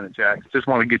about Janet Jackson. Just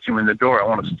want to get you in the door. I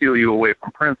want to steal you away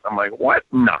from Prince. I'm like, what?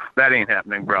 No, that ain't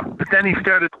happening, bro. But then he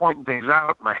started pointing things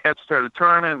out. My head started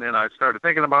turning, and I started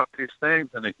thinking about these things.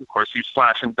 And of course, he's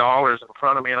flashing dollars in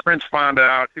front of me. And Prince found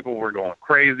out people were going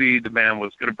crazy. The band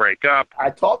was going to break up. I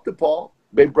talked to Paul.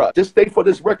 Baby, bro, just stay for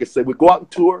this record. Say we go out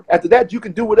and tour. After that, you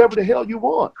can do whatever the hell you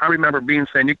want. I remember being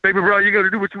saying, baby, bro, you got to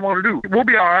do what you want to do. We'll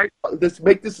be all right. Let's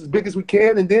make this as big as we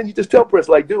can, and then you just tell Prince,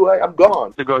 like, dude, I'm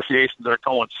gone. Negotiations are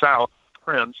going south.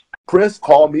 Prince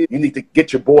called me. You need to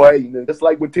get your boy. You know, just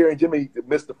like when Terry and Jimmy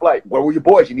missed the flight. Where were your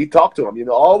boys? You need to talk to them. You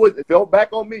know, always it fell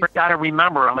back on me. You got to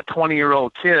remember, I'm a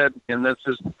 20-year-old kid, and this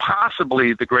is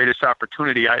possibly the greatest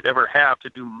opportunity I'd ever have to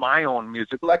do my own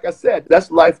music. Like I said,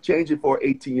 that's life-changing for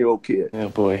an 18-year-old kid. Oh,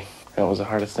 boy. That was the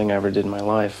hardest thing I ever did in my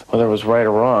life. Whether it was right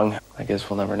or wrong, I guess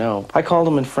we'll never know. I called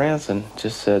him in France and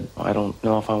just said, I don't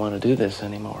know if I want to do this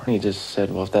anymore. He just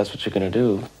said, well, if that's what you're going to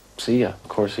do, see ya. Of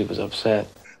course, he was upset.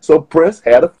 So Prince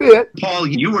had a fit. Paul,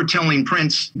 you were telling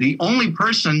Prince, the only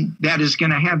person that is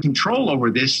going to have control over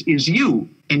this is you.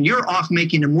 And you're off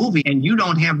making a movie, and you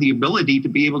don't have the ability to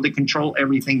be able to control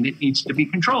everything that needs to be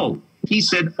controlled. He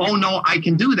said, oh, no, I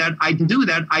can do that. I can do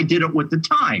that. I did it with the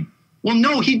time. Well,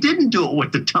 no, he didn't do it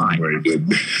with the time.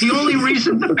 The only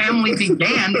reason the family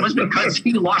began was because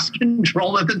he lost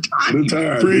control of the time.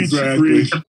 Exactly.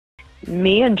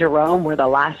 Me and Jerome were the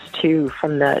last two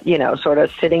from the, sort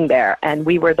of sitting there, and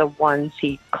we were the ones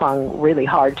he clung really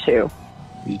hard to.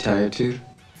 You tired too?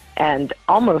 And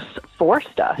almost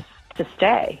forced us to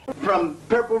stay. From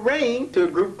Purple Rain to a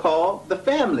group called The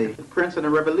Family, Prince and the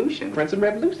Revolution. Prince and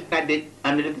Revolution. I did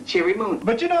Under the Cherry Moon.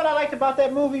 But you know what I liked about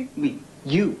that movie?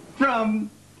 You. From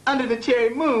Under the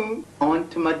Cherry Moon on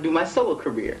to do my solo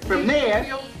career. From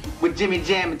there, with Jimmy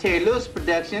Jam and Terry Lewis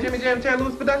production. Jimmy Jam, Terry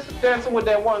Lewis production? Dancing with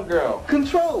that one girl.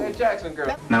 Control. That Jackson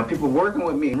girl. Now people working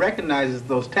with me recognizes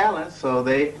those talents, so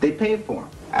they pay for them.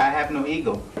 I have no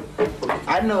ego.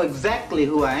 I know exactly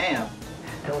who I am.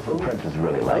 Tell us what Prince is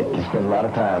really like. You spend a lot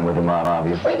of time with him,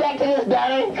 obviously. Way back to this,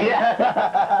 Daddy.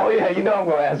 Yeah. Oh, yeah, you know I'm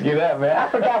going to ask you that, man. I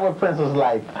forgot what Prince was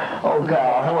like. Oh,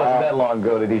 God. It wasn't that long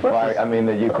ago that he fired.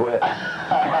 That you quit.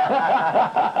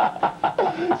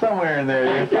 Somewhere in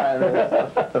there, you find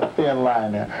a thin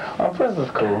line there. Oh, Prince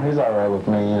is cool. He's all right with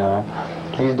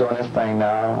me, He's doing his thing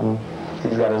now, and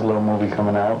he's got his little movie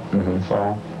coming out.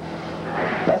 So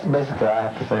that's basically all I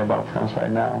have to say about Prince right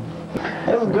now.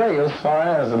 It was great. It was fun.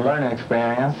 It was a learning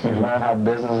experience. You learn how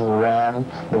business is ran,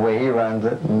 the way he runs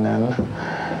it, and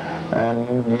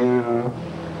you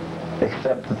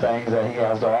accept the things that he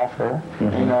has to offer.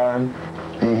 And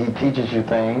he teaches you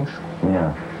things.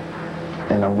 Yeah.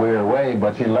 In a weird way,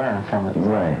 but you learn from it.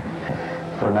 Right.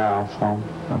 For now, so.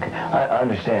 Okay. I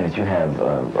understand that you have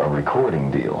a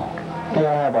recording deal. Yeah,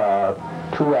 I have a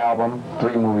 2-album,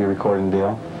 3-movie recording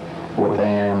deal with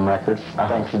A&M Records,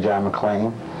 thanks to John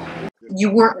McClane. you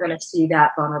weren't going to see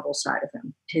that vulnerable side of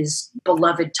him. His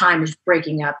beloved time was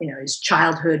breaking up, his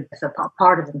childhood, a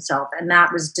part of himself, and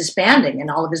that was disbanding, and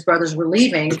all of his brothers were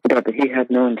leaving. But he had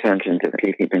no intention to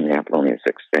keeping the Apollonia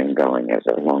 6 thing going as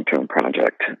a long-term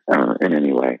project in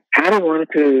any way. Hattie wanted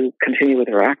to continue with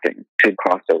her acting to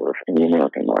cross over from the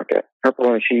American market.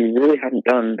 Purple, she really hadn't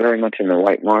done very much in the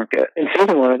white market, and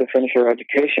Susan wanted to finish her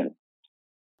education.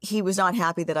 He was not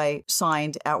happy that I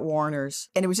signed at Warner's,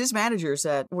 and it was his managers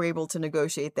that were able to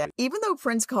negotiate that. Even though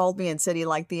Prince called me and said he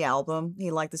liked the album, he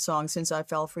liked the song Since I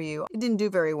Fell For You, it didn't do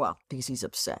very well because he's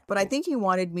upset. But I think he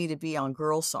wanted me to be on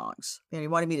girl songs. He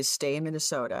wanted me to stay in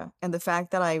Minnesota. And the fact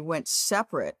that I went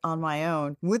separate on my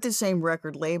own with the same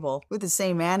record label, with the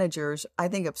same managers, I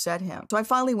think upset him. So I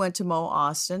finally went to Mo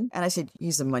Austin, and I said,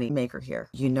 he's the money maker here.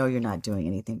 You know you're not doing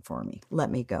anything for me.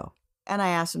 Let me go. And I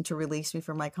asked him to release me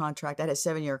from my contract. I had a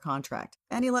 7-year contract.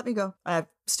 And he let me go. I have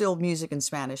still music in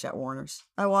Spanish at Warner's.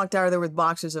 I walked out of there with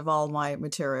boxes of all my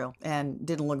material and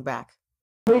didn't look back.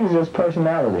 I think it's just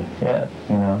personality. Yeah.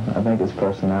 I think it's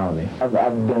personality. I've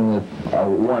been with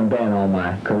one band all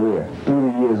my career.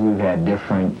 Through the years, we've had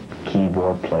different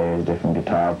keyboard players, different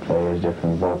guitar players,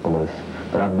 different vocalists.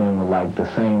 But I've been with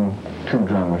the same 2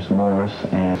 drummers, Morris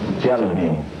and Jelly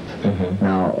Bean.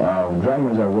 Now,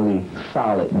 drummers are really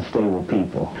solid and stable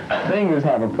people. Singers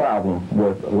have a problem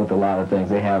with a lot of things.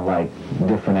 They have like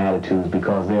different attitudes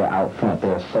because they're out front.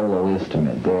 They're a solo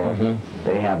instrument.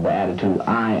 They have the attitude,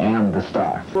 I am the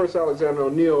star. First Alexander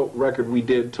O'Neal record we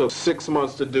did took 6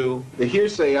 months to do. The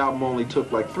Hearsay album only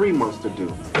took like 3 months to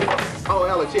do. Oh,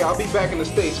 Alex, yeah, I'll be back in the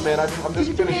States, man. I'm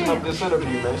just finishing up this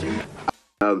interview, man.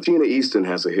 Gina Easton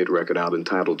has a hit record out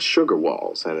entitled Sugar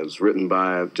Walls, and it's written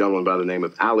by a gentleman by the name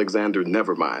of Alexander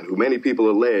Nevermind, who many people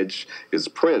allege is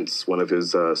Prince, one of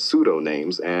his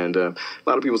pseudo-names, and a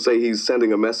lot of people say he's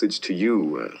sending a message to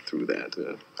you through that.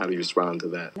 How do you respond to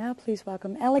that? Now please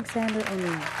welcome Alexander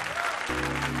O'Neal.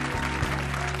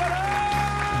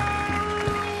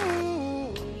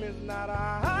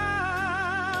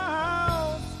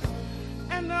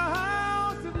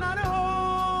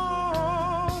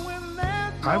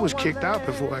 I was kicked out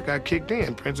before I got kicked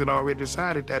in. Prince had already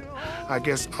decided that I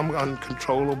guess I'm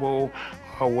uncontrollable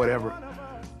or whatever.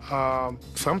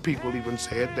 Some people even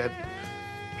said that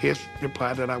his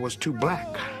reply that I was too black.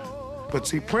 But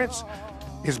see, Prince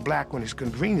is black when it's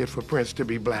convenient for Prince to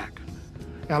be black.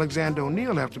 Alexander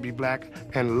O'Neal have to be black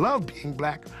and love being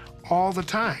black all the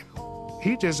time.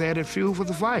 He just added fuel for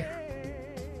the fire.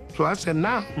 So I said,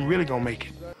 now I'm really gonna make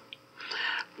it.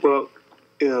 Well,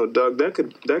 you know, Doug, that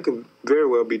could very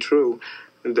well be true,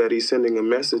 that he's sending a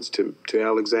message to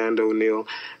Alexander O'Neal,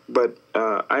 but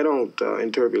I don't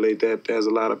interpolate that as a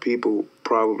lot of people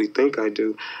probably think I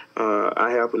do.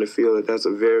 I happen to feel that that's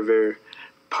a very, very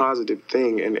positive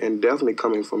thing, and definitely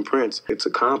coming from Prince, it's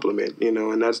a compliment, you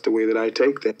know, and that's the way that I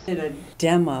take that. I did a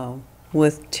demo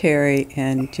with Terry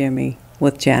and Jimmy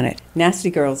with Janet.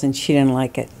 Nasty Girls, and she didn't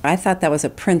like it. I thought that was a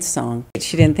Prince song.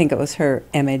 She didn't think it was her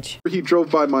image. He drove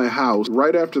by my house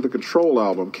right after the Control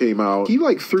album came out. He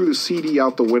like threw the CD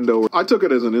out the window. I took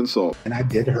it as an insult. And I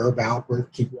did Herb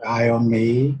Alpert, Keep Your Eye on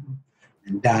Me,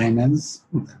 and Diamonds.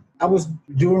 I was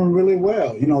doing really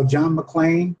well. You know, John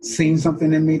McClane seen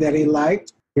something in me that he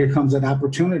liked. Here comes an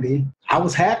opportunity. I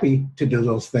was happy to do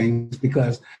those things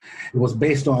because it was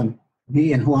based on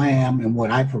me and who I am and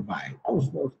what I provide. I was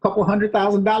a couple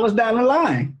 $100,000 down the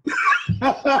line.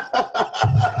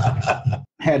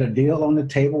 Had a deal on the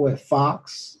table at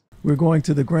Fox. We were going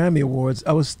to the Grammy Awards.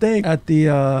 I was staying at the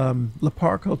La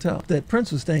Park Hotel. That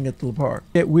Prince was staying at the La Park.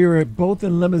 We were both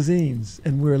in limousines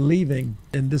and we were leaving,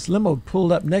 and this limo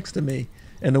pulled up next to me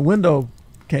and the window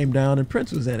came down and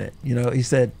Prince was in it. You know, he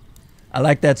said, I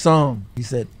like that song. He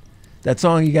said, that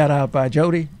song you got out by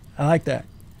Jody, I like that.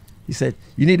 He said,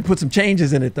 you need to put some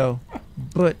changes in it, though.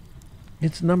 But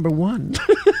it's number one.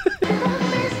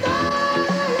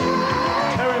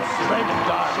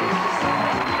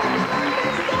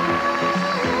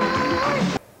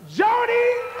 Jody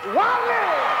Watley!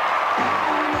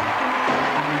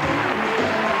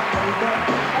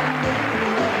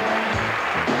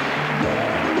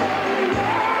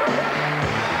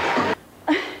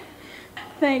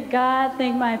 Thank God,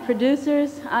 thank my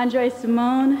producers, Andre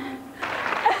Simone.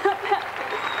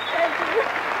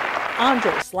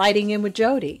 Andre sliding in with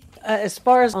Jody. As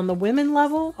far as on the women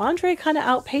level, Andre kind of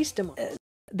outpaced him.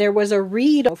 There was a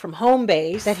read from home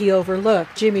base that he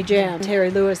overlooked. Jimmy Jam, Terry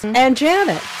Lewis, and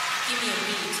Janet.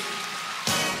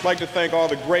 I'd like to thank all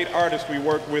the great artists we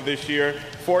worked with this year.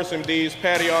 Force MDs,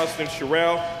 Patty Austin,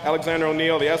 Sherelle, Alexander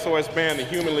O'Neal, the SOS Band, the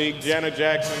Human League, Janet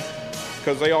Jackson,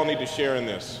 because they all need to share in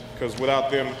this. Because without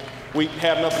them, we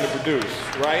have nothing to produce,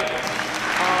 right?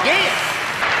 Yeah!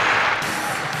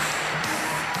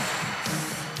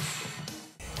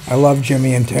 I love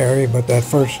Jimmy and Terry, but that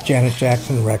first Janet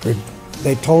Jackson record,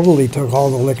 they totally took all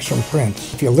the licks from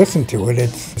Prince. If you listen to it,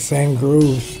 it's the same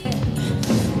grooves. Who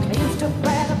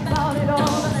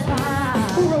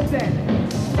wrote that?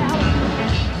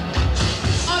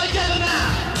 All together now!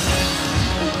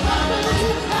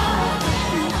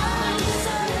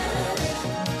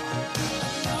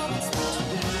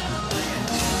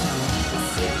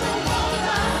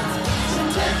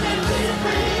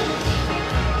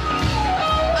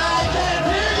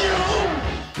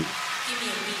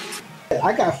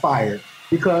 I got fired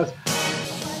because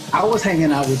I was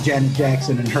hanging out with Janet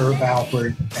Jackson and Herb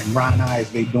Alpert and Ron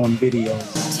Isley doing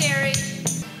videos. Terry,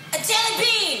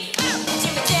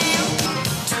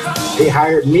 They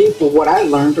hired me for what I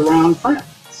learned around Prince.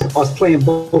 I was playing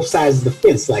both sides of the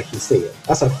fence, like you said.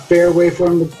 That's a fair way for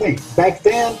him to think. Back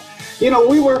then, you know,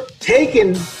 we were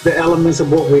taking the elements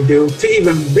of what we do to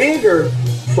even bigger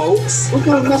folks. We're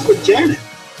gonna mess with Janet.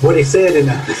 What he said in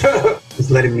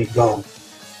was letting me go.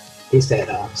 He said,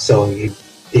 so you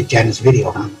did Janet's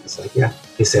video, huh? I was like, yeah.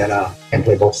 He said, and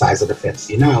play both sides of the fence.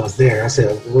 You know, I was there. I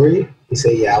said, were you? He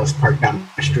said, yeah, I was parked down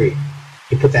the street.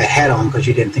 You put that hat on because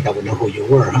you didn't think I would know who you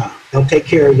were, huh? They'll take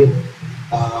care of you.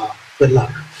 Good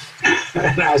luck.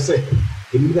 And I said,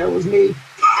 you knew that was me?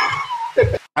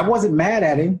 I wasn't mad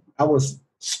at him. I was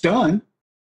stunned.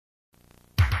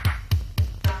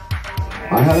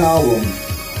 I had an album.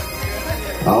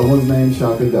 The album was named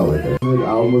Shockadelic. The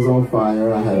album was on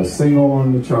fire. I had a single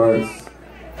on the charts.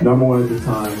 #1 at the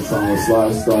time. The song was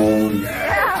Sly Stone.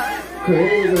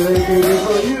 Crazy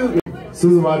for you.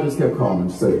 Susan Rogers kept calling.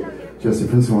 She said, Jesse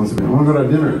Prince wants to be, I want to go to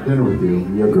dinner with you.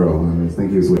 Your girl. I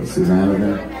think he was with Susanna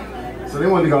then. So they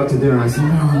wanted to go out to dinner. I said,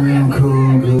 no, man,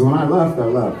 cool. Because when I left,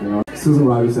 you know. Susan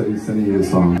Rogers said he's sending you the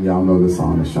song. Y'all know the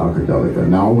song is Shockadelic.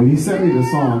 Now, when he sent me the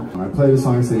song, when I played the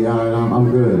song, I said, yeah,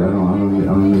 I'm good. I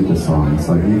don't need the song. It's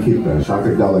like, you keep that.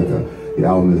 Shockadelic. The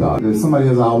album is out. If somebody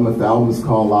has an album, if the album is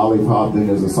called Lollipop, then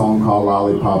there's a song called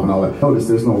Lollipop and all that. Notice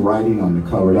there's no writing on the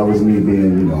cover. That was me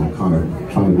being, you know, kind of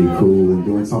trying to be cool and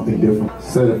doing something different.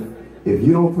 Said, if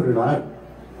you don't put it out,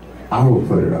 I will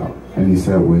put it out. And he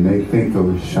said, when they think of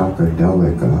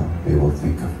Shockadelic, they will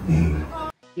think of me.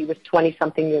 He was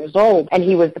 20-something years old, and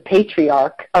he was the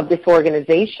patriarch of this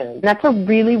organization. And that's a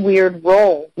really weird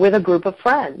role with a group of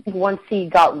friends. Once he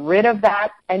got rid of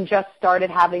that and just started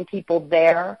having people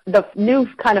there, the new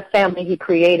kind of family he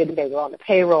created, they were on the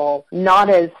payroll, not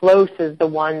as close as the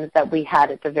ones that we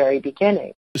had at the very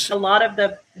beginning. A lot of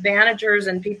the managers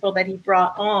and people that he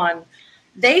brought on,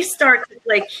 they start to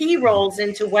play key roles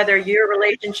into whether your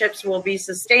relationships will be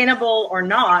sustainable or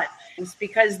not.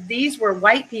 Because these were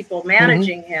white people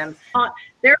managing him.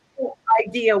 Their whole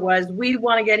idea was, we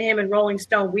want to get him in Rolling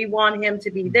Stone. We want him to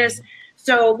be this.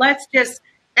 So let's just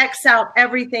X out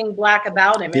everything black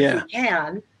about him if we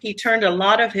can. He turned a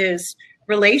lot of his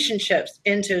relationships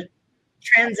into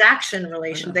transaction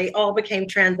relations. They all became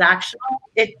transactional.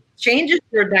 It changes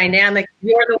your dynamic.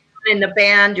 You're the one in the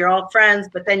band. You're all friends,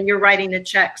 but then you're writing the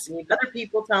checks, and you've other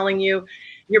people telling you,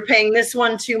 you're paying this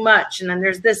one too much, and then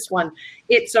there's this one.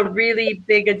 It's a really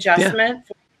big adjustment.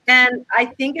 Yeah. And I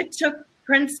think it took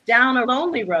Prince down a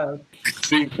lonely road.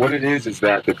 See, what it is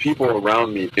that the people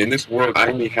around me, in this world, I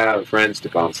only have friends to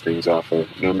bounce things off of,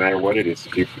 no matter what it is.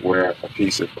 If you wear a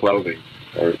piece of clothing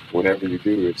or whatever you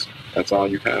do, that's all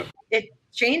you have. It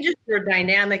changes your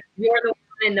dynamic. You're the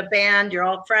one in the band, you're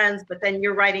all friends, but then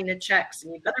you're writing the checks,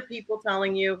 and you've other people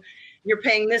telling you, you're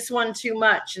paying this one too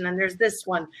much, and then there's this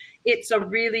one. It's a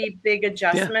really big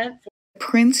adjustment. Yeah.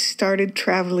 Prince started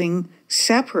traveling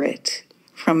separate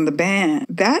from the band.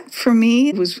 That, for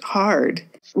me, was hard.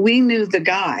 We knew the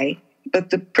guy, but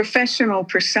the professional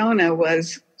persona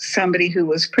was somebody who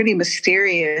was pretty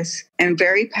mysterious and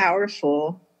very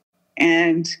powerful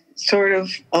and sort of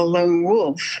a lone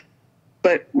wolf.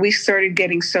 But we started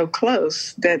getting so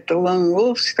close that the lone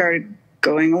wolf started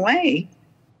going away.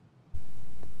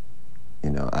 You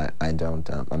know,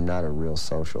 I'm not a real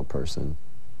social person.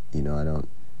 You know, I don't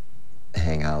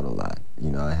hang out a lot.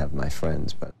 You know, I have my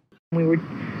friends, but. We were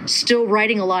still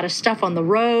writing a lot of stuff on the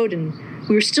road, and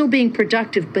we were still being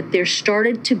productive, but there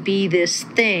started to be this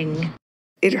thing.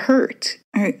 It hurt.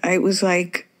 I was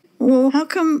like, well, how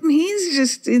come he's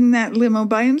just in that limo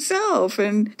by himself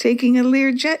and taking a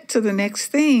Learjet to the next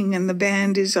thing, and the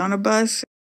band is on a bus?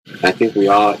 I think we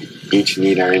all each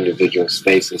need our individual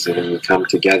spaces, and then we come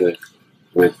together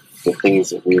with the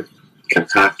things that we've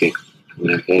concocted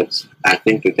in our heads. I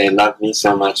think that they love me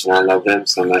so much and I love them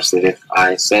so much that if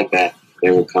I said that,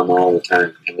 they would come all the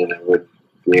time, and then I would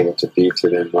be able to be to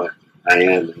them what I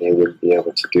am, and they wouldn't be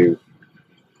able to do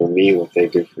for me what they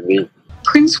do for me.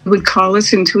 Prince would call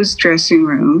us into his dressing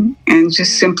room and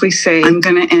just simply say, I'm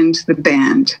going to end the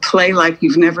band. Play like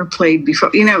you've never played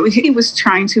before. You know, he was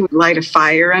trying to light a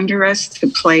fire under us to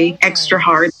play extra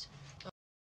hard.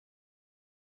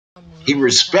 He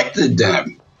respected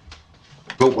them.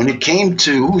 But when it came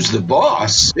to who's the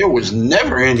boss, there was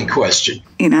never any question.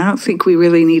 You know, I don't think we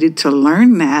really needed to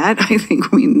learn that. I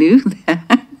think we knew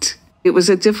that. It was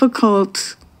a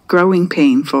difficult growing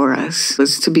pain for us,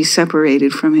 was to be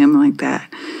separated from him like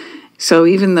that. So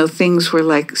even though things were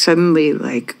like suddenly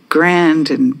like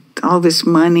grand and all this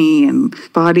money and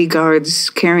bodyguards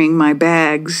carrying my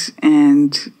bags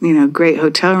and, you know, great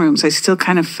hotel rooms, I still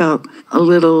kind of felt a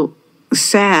little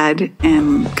sad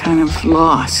and kind of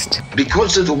lost.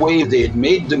 Because of the way they had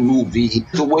made the movie,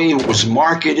 the way it was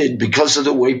marketed, because of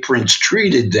the way Prince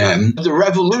treated them, the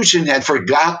revolution had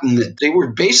forgotten that they were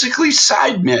basically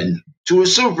sidemen to a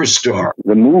superstar.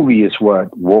 The movie is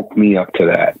what woke me up to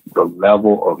that, the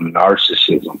level of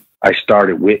narcissism I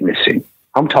started witnessing.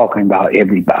 I'm talking about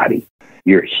everybody.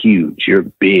 You're huge, you're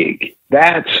big,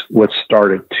 That's what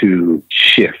started to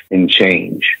shift and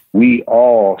change. We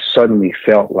all suddenly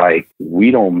felt like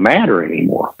we don't matter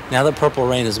anymore. Now that Purple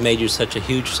Rain has made you such a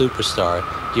huge superstar,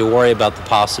 do you worry about the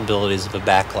possibilities of a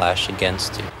backlash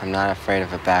against you? I'm not afraid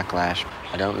of a backlash.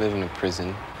 I don't live in a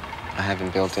prison. I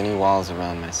haven't built any walls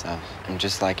around myself. I'm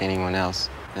just like anyone else,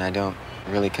 and I don't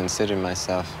really consider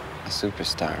myself a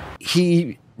superstar.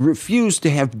 He refused to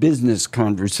have business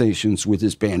conversations with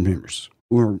his band members,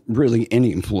 or really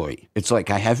any employee. It's like,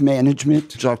 I have management,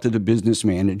 talk to the business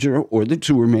manager or the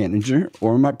tour manager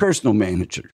or my personal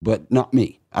manager, but not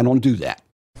me. I don't do that.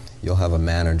 You'll have a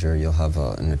manager, you'll have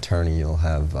an attorney, you'll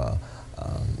have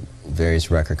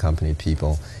various record company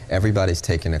people. Everybody's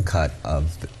taking a cut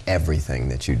of everything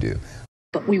that you do.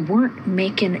 But we weren't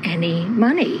making any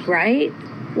money, right?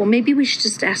 Well, maybe we should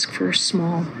just ask for a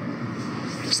small,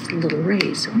 just a little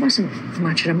raise. It wasn't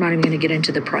much, and I'm not even going to get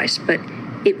into the price, but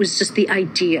it was just the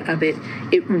idea of it.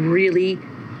 It really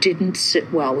didn't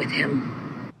sit well with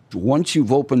him. Once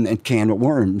you've opened that can of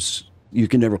worms, you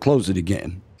can never close it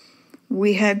again.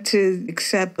 We had to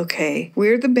accept, okay,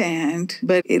 we're the band,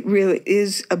 but it really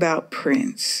is about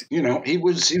Prince. You know, he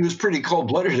was pretty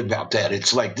cold-blooded about that.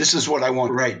 It's like, this is what I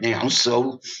want right now,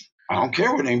 so I don't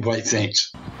care what anybody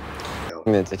thinks.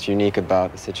 That's unique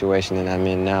about the situation that I'm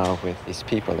in now with these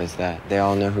people is that they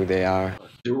all know who they are.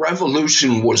 The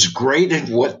Revolution was great at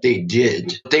what they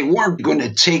did. They weren't going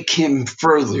to take him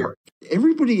further.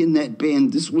 Everybody in that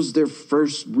band, this was their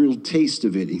first real taste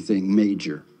of anything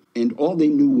major. And all they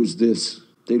knew was this.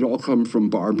 They'd all come from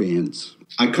bar bands.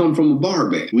 I come from a bar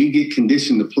band. We get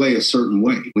conditioned to play a certain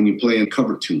way when you play in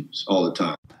cover tunes all the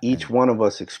time. Each one of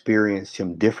us experienced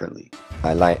him differently.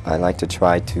 I like to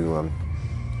try to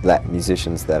let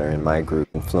musicians that are in my group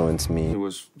influence me. He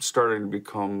was starting to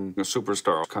become a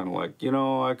superstar, kind of like, you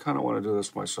know, I kind of want to do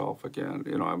this myself again.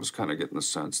 You know, I was kind of getting the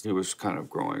sense he was kind of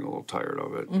growing a little tired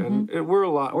of it. And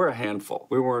we're a handful.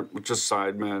 We weren't just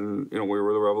sidemen, you know, we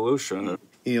were the Revolution.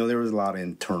 You know, there was a lot of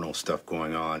internal stuff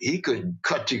going on. He could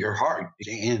cut to your heart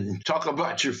and talk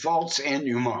about your faults and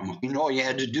your mama. You know, all you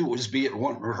had to do was be at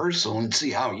one rehearsal and see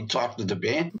how he talked to the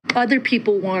band. Other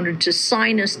people wanted to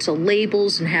sign us to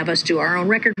labels and have us do our own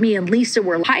record. Me and Lisa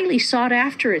were highly sought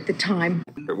after at the time.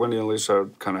 Wendy and Lisa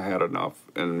kind of had enough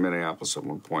in Minneapolis at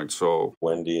one point, so...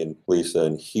 Wendy and Lisa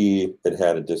and he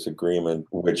had a disagreement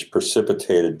which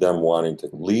precipitated them wanting to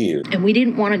leave. And we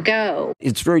didn't want to go.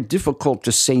 It's very difficult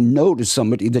to say no to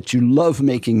somebody that you love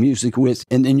making music with,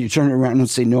 and then you turn around and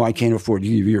say, no, I can't afford to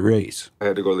give you a raise. I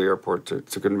had to go to the airport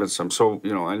to convince them. So,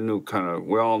 you know, I knew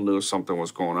we all knew something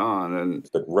was going on.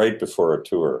 But right before a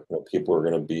tour, you know, people were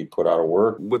going to be put out of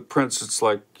work. With Prince, it's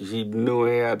like he knew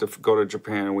he had to go to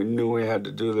Japan. We knew he had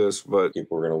to do this, but...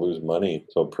 People were going to lose money.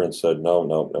 So Prince said, no,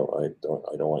 I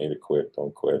don't want you to quit.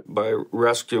 Don't quit. By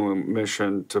rescuing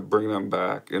mission to bring them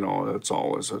back, you know, it's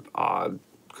always an odd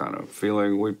kind of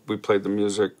feeling. We played the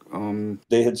music.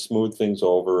 They had smoothed things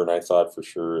over, and I thought for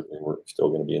sure they were still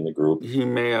going to be in the group. He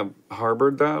may have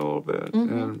harbored that a little bit,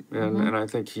 and I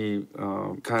think he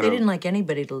They didn't like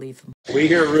anybody to leave him. We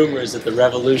hear rumors that the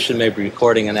Revolution may be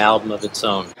recording an album of its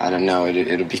own. I don't know,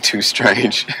 it'll be too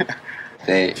strange.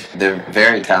 They're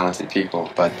very talented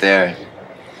people, but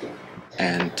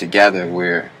and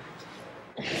together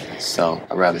so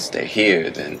I'd rather stay here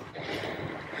than... And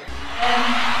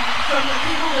from the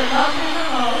people that love me the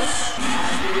most,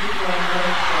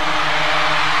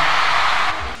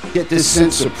 Get this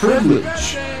sense of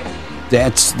privilege.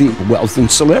 That's the wealth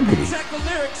and celebrity. check the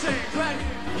lyrics in, right?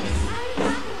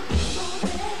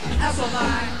 That's a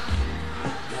lie.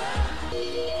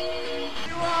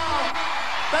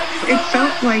 It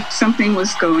felt like something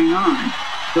was going on.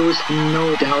 There was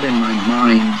no doubt in my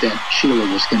mind that Sheila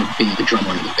was going to be the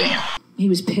drummer of the band. He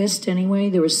was pissed anyway.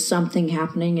 There was something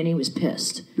happening, and he was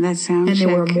pissed. That sound And there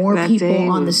were check more that people day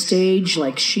on the was- stage.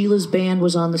 Like Sheila's band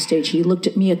was on the stage. He looked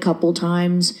at me a couple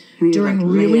times And he during like,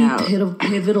 "Lay really out."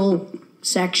 pivotal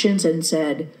sections and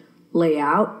said, "Lay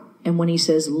out." And when he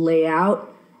says "lay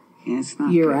out,"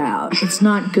 you're out. It's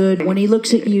not good. When he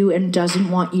looks at you and doesn't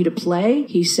want you to play,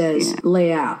 he says,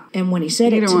 "Lay out." And when he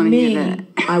said You it don't to wanna me, hear that.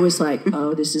 I was like,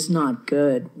 "Oh, this is not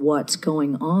good. What's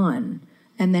going on?"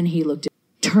 And then he looked at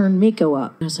turned Miko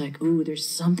up. I was like, ooh, there's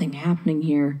something happening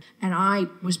here. And I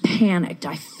was panicked.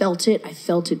 I felt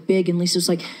it big. And Lisa was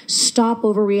like, stop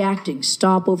overreacting.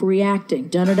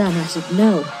 Da-da-da. And I was like,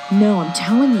 no, I'm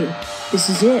telling you, this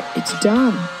is it. It's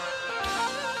done.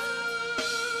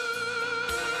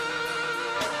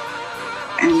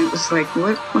 And it was like,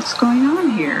 what's going on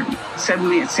here?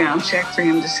 Suddenly at sound check for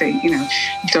him to say,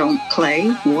 don't play.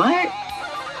 What?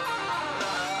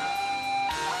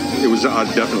 It was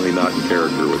was definitely not in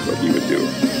character with what he would do.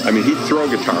 I mean, he'd throw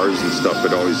guitars and stuff,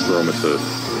 but always throw them at the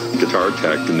guitar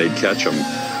tech, and they'd catch him.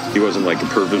 He wasn't like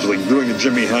purposely doing a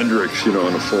Jimi Hendrix, you know,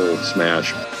 in a full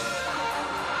smash.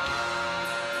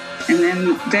 And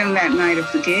then that night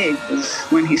of the gig was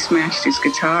when he smashed his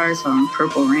guitars on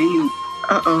Purple Rain.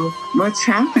 Uh-oh, what's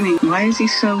happening? Why is he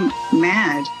so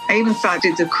mad? I even thought,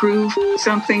 did the crew f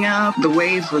something up? The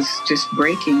wave was just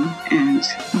breaking, and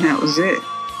that was it.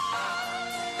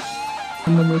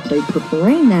 And when we played Purple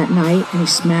Rain that night and he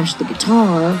smashed the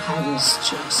guitar, I was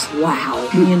just, wow.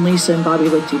 Me and Lisa and Bobby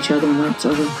looked at each other and went, it's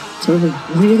over. It's over.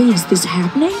 Really? Is this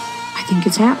happening? I think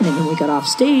it's happening. And we got off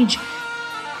stage.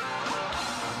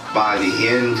 By the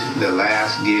end, the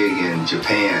last gig in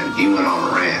Japan, he went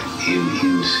on a rant. He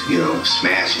was, you know,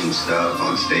 smashing stuff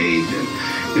on stage, and,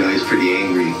 you know, he was pretty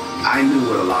angry. I knew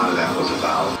what a lot of that was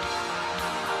about.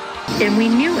 And we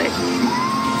knew it.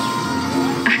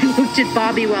 I looked at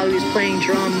Bobby while he was playing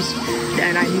drums,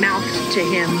 and I mouthed to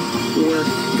him, "We're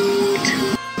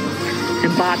f***ed."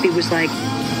 And Bobby was like,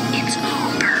 "It's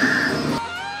over."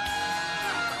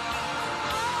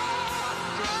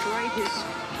 Destroyed his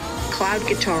cloud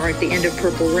guitar at the end of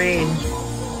Purple Rain.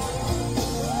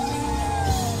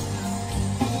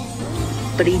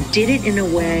 But he did it in a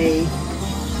way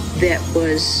that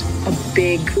was a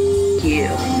big you.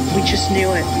 We just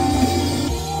knew it.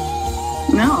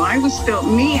 No, I was still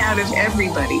me out of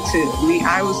everybody, too.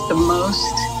 I was the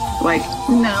most like,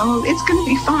 no, it's going to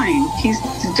be fine. He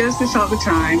does this all the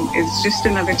time. It's just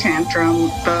another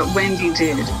tantrum. But Wendy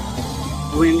did.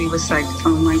 Wendy was like,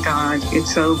 oh my God,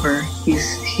 it's over.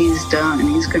 He's done.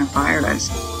 He's going to fire us.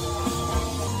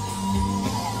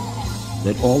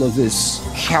 That all of this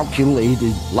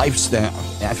calculated lifestyle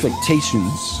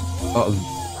affectations of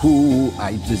who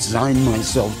I designed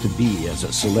myself to be as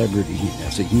a celebrity,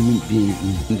 as a human being,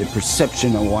 and the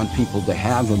perception I want people to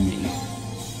have of me.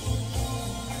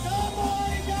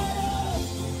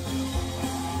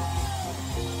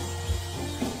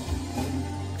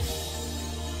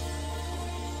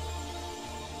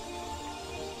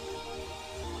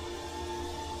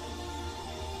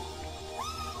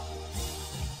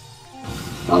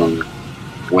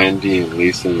 Wendy and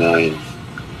Lisa and I and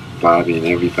Bobby and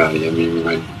everybody, I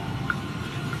mean,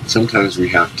 sometimes we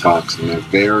have talks and they're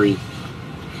very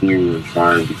few and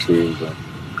far in between, but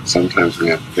sometimes we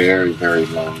have very, very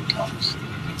long talks.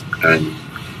 And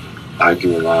I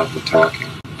do a lot of the talking,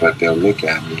 but they'll look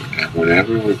at me, and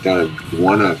whenever we're done,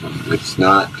 one of them, it's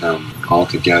not all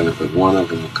together, but one of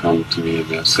them will come to me and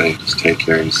they'll say, just take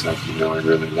care of yourself, you know I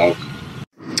really love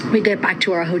you. We get back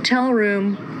to our hotel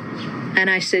room, and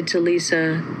I said to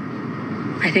Lisa,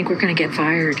 I think we're going to get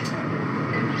fired.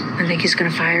 I think he's going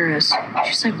to fire us.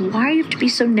 She's like, why do you have to be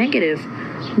so negative?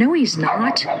 No, he's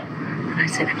not. And I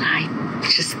said, I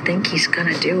just think he's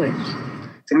going to do it.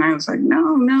 And I was like,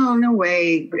 no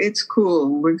way. It's cool.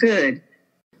 We're good.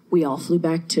 We all flew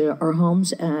back to our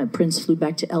homes. Prince flew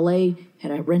back to LA,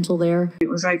 had a rental there. It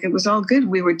was like, it was all good.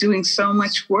 We were doing so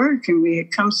much work and we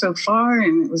had come so far.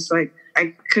 And it was like,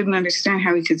 I couldn't understand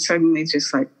how he could suddenly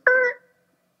just like,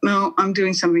 no, I'm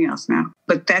doing something else now.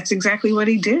 But that's exactly what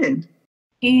he did.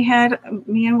 He had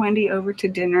me and Wendy over to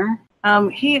dinner.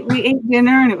 We ate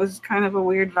dinner and it was kind of a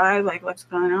weird vibe, like what's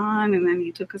going on? And then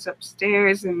he took us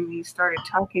upstairs and he started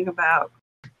talking about,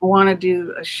 I want to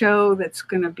do a show that's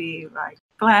going to be like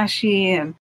flashy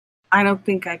and I don't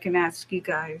think I can ask you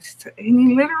guys to. And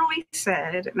he literally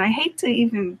said, and I hate to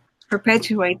even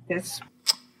perpetuate this,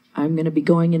 I'm going to be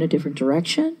going in a different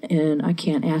direction and I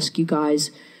can't ask you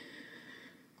guys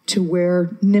to wear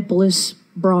nippless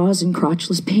bras and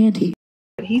crotchless panties.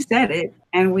 He said it,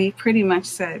 and we pretty much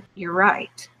said, you're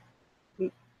right.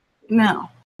 No.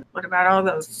 What about all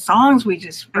those songs we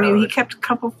just wrote? I mean, he kept a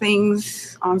couple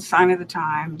things on Sign of the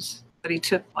Times, but he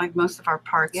took, like, most of our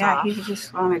parts off. He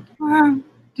just wanted,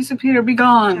 disappear, be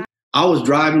gone. I was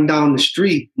driving down the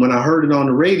street when I heard it on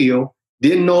the radio,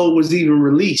 didn't know it was even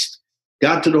released.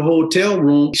 Got to the hotel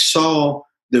room, saw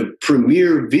the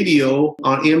premiere video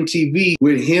on MTV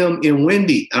with him and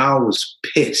Wendy. And I was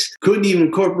pissed. Couldn't even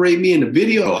incorporate me in the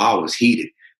video. I was heated.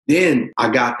 Then I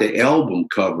got the album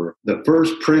cover, the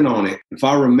first print on it. If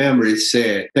I remember, it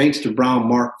said, thanks to Brown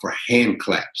Mark for hand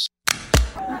claps.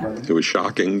 It was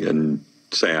shocking and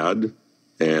sad.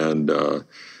 And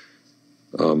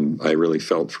I really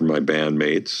felt for my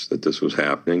bandmates that this was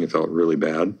happening. It felt really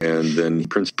bad. And then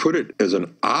Prince put it as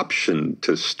an option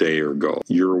to stay or go.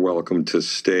 You're welcome to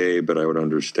stay, but I would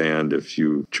understand if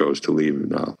you chose to leave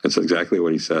now. That's exactly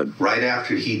what he said. Right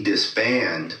after he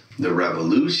disbanded the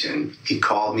revolution, he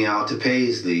called me out to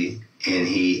Paisley and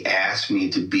he asked me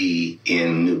to be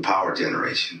in New Power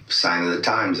Generation, Sign of the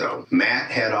Times though.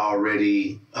 Matt had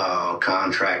already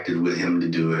contracted with him to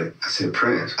do it. I said,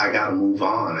 Prince, I got to move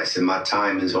on. I said, my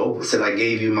time is over. I said, I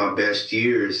gave you my best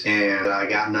years, and I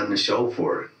got nothing to show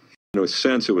for it. In a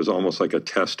sense, it was almost like a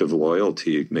test of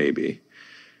loyalty, maybe.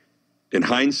 In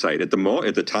hindsight, at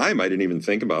the time, I didn't even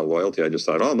think about loyalty. I just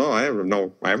thought, oh no,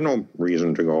 I have no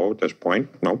reason to go at this point.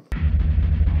 Nope.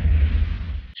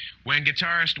 When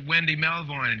guitarist Wendy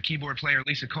Melvoin and keyboard player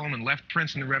Lisa Coleman left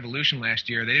Prince and the Revolution last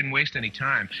year, they didn't waste any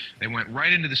time. They went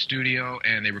right into the studio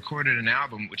and they recorded an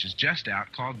album, which is just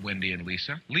out, called Wendy and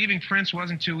Lisa. Leaving Prince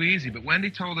wasn't too easy, but Wendy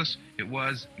told us it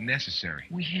was necessary.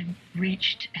 We had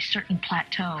reached a certain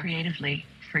plateau creatively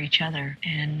for each other,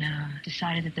 and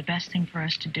decided that the best thing for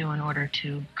us to do in order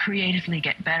to creatively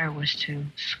get better was to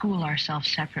school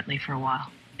ourselves separately for a while,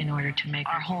 in order to make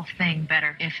our whole thing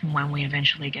better if and when we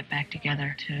eventually get back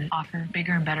together to offer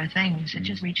bigger and better things. It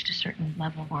just reached a certain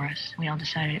level for us. We all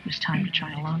decided it was time to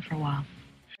try alone for a while.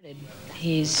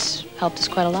 He's helped us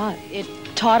quite a lot. It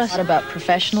taught us about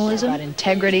professionalism, about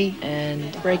integrity,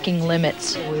 and breaking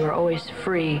limits. We were always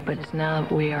free, but now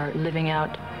we are living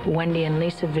out Wendy and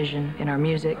Lisa vision in our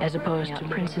music as opposed to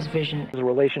Prince's vision. The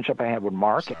relationship I had with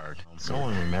Mark.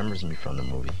 Someone remembers me from the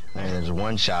movie. I mean, there's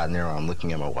one shot in there where I'm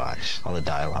looking at my watch. All the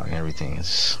dialogue and everything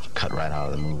is cut right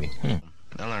out of the movie.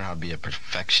 I learned how to be a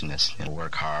perfectionist and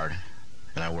work hard,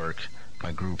 and I work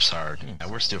my group's hard.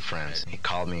 We're still friends. He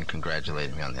called me and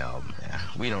congratulated me on the album. Yeah,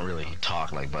 we don't really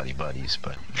talk like buddies,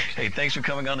 but... Hey, thanks for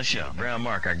coming on the show. Brown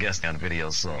Mark, our guest on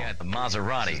Video Soul. The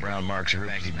Maserati. Brown Mark's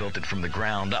group. He built it from the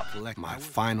ground up. My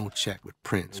final check with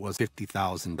Prince was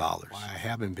 $50,000. I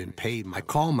haven't been paid. I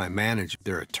called my manager,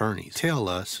 their attorneys, tell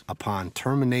us upon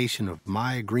termination of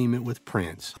my agreement with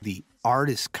Prince, the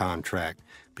artist contract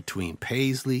between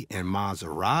Paisley and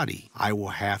Maserati, I will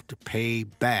have to pay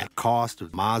back the cost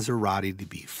of Maserati to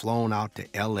be flown out to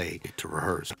L.A. to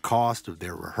rehearse, the cost of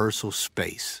their rehearsal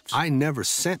space. I never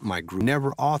sent my group,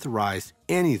 never authorized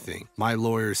anything. My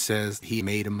lawyer says he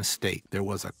made a mistake. There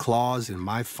was a clause in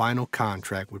my final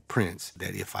contract with Prince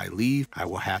that if I leave, I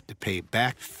will have to pay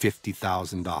back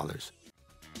 $50,000.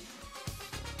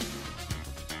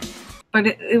 But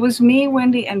it was me,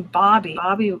 Wendy, and Bobby.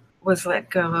 Bobby was let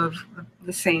go of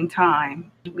the same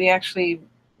time. We actually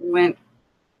went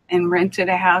and rented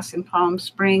a house in Palm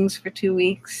Springs for 2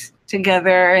 weeks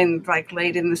together and like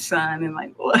laid in the sun and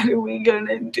like, what are we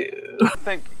gonna do? I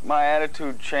think my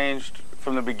attitude changed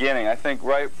from the beginning. I think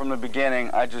right from the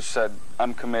beginning, I just said,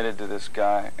 I'm committed to this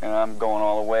guy and I'm going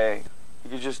all the way.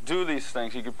 You could just do these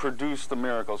things. You could produce the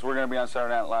miracles. We're gonna be on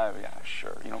Saturday Night Live. Yeah,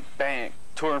 sure. You know, bang.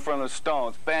 Tour in front of the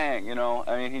Stones, bang, you know.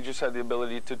 I mean, he just had the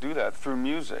ability to do that through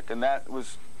music, and that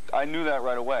was, I knew that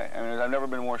right away. I mean, I've never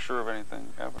been more sure of anything,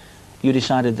 ever. You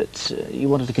decided that you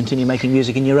wanted to continue making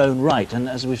music in your own right, and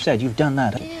as we've said, you've done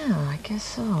that. Yeah, I guess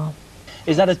so.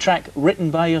 Is that a track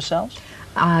written by yourselves?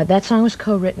 That song was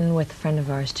co-written with a friend of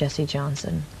ours, Jesse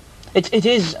Johnson. It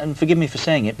is, and forgive me for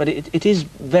saying it, but it is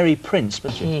very Prince.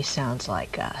 But he sounds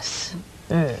like us.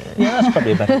 Yeah, that's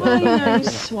probably a better word. Well, you know, you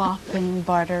swap and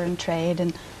barter and trade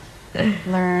and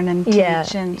learn and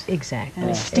teach and exactly.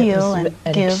 And steal and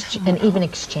give. And even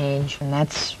exchange. And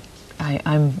that's,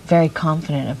 I'm very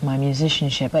confident of my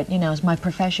musicianship. But, you know, as my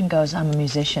profession goes, I'm a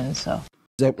musician, so.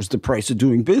 That was the price of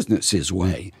doing business his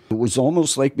way. It was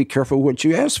almost like, be careful what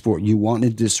you ask for. You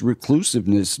wanted this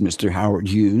reclusiveness, Mr. Howard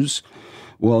Hughes.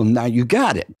 Well, now you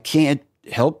got it. Can't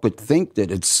help but think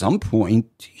that at some point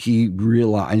he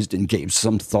realized and gave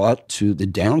some thought to the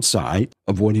downside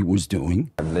of what he was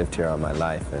doing. I've lived here all my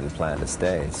life and plan to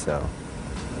stay, so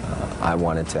I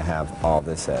wanted to have all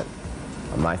this at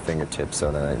my fingertips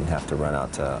so that I didn't have to run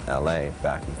out to L.A.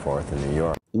 back and forth in New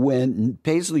York. When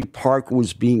Paisley Park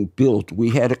was being built, we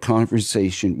had a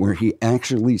conversation where he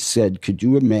actually said, could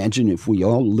you imagine if we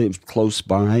all lived close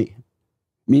by?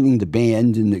 Meaning the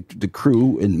band and the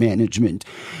crew and management.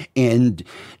 And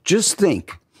just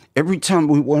think, every time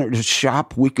we wanted to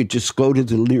shop, we could just go to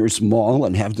the nearest mall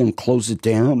and have them close it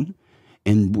down.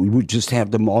 And we would just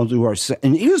have them all do ourselves.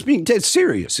 And he was being dead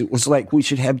serious. It was like we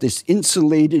should have this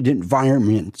insulated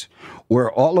environment where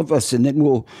all of us, and then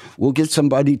we'll get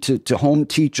somebody to home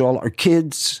teach all our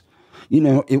kids. You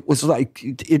know, it was like,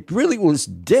 it really was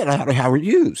dead out of Howard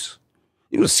Hughes.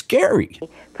 It was scary.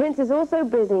 Prince is also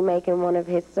busy making one of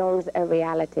his songs a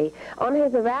reality. On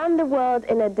his Around the World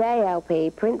in a Day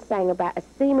LP, Prince sang about a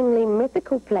seemingly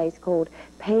mythical place called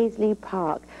Paisley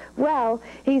Park. Well,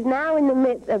 he's now in the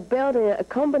midst of building a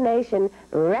combination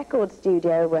record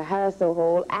studio, rehearsal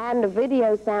hall, and a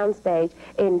video soundstage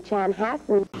in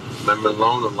Chanhassen. I'm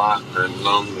alone a lot and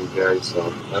lonely very so.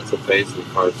 That's the basic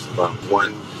part about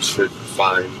one should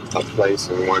find a place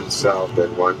in oneself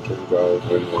that one can go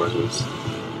when one is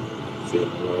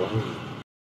feeling alone.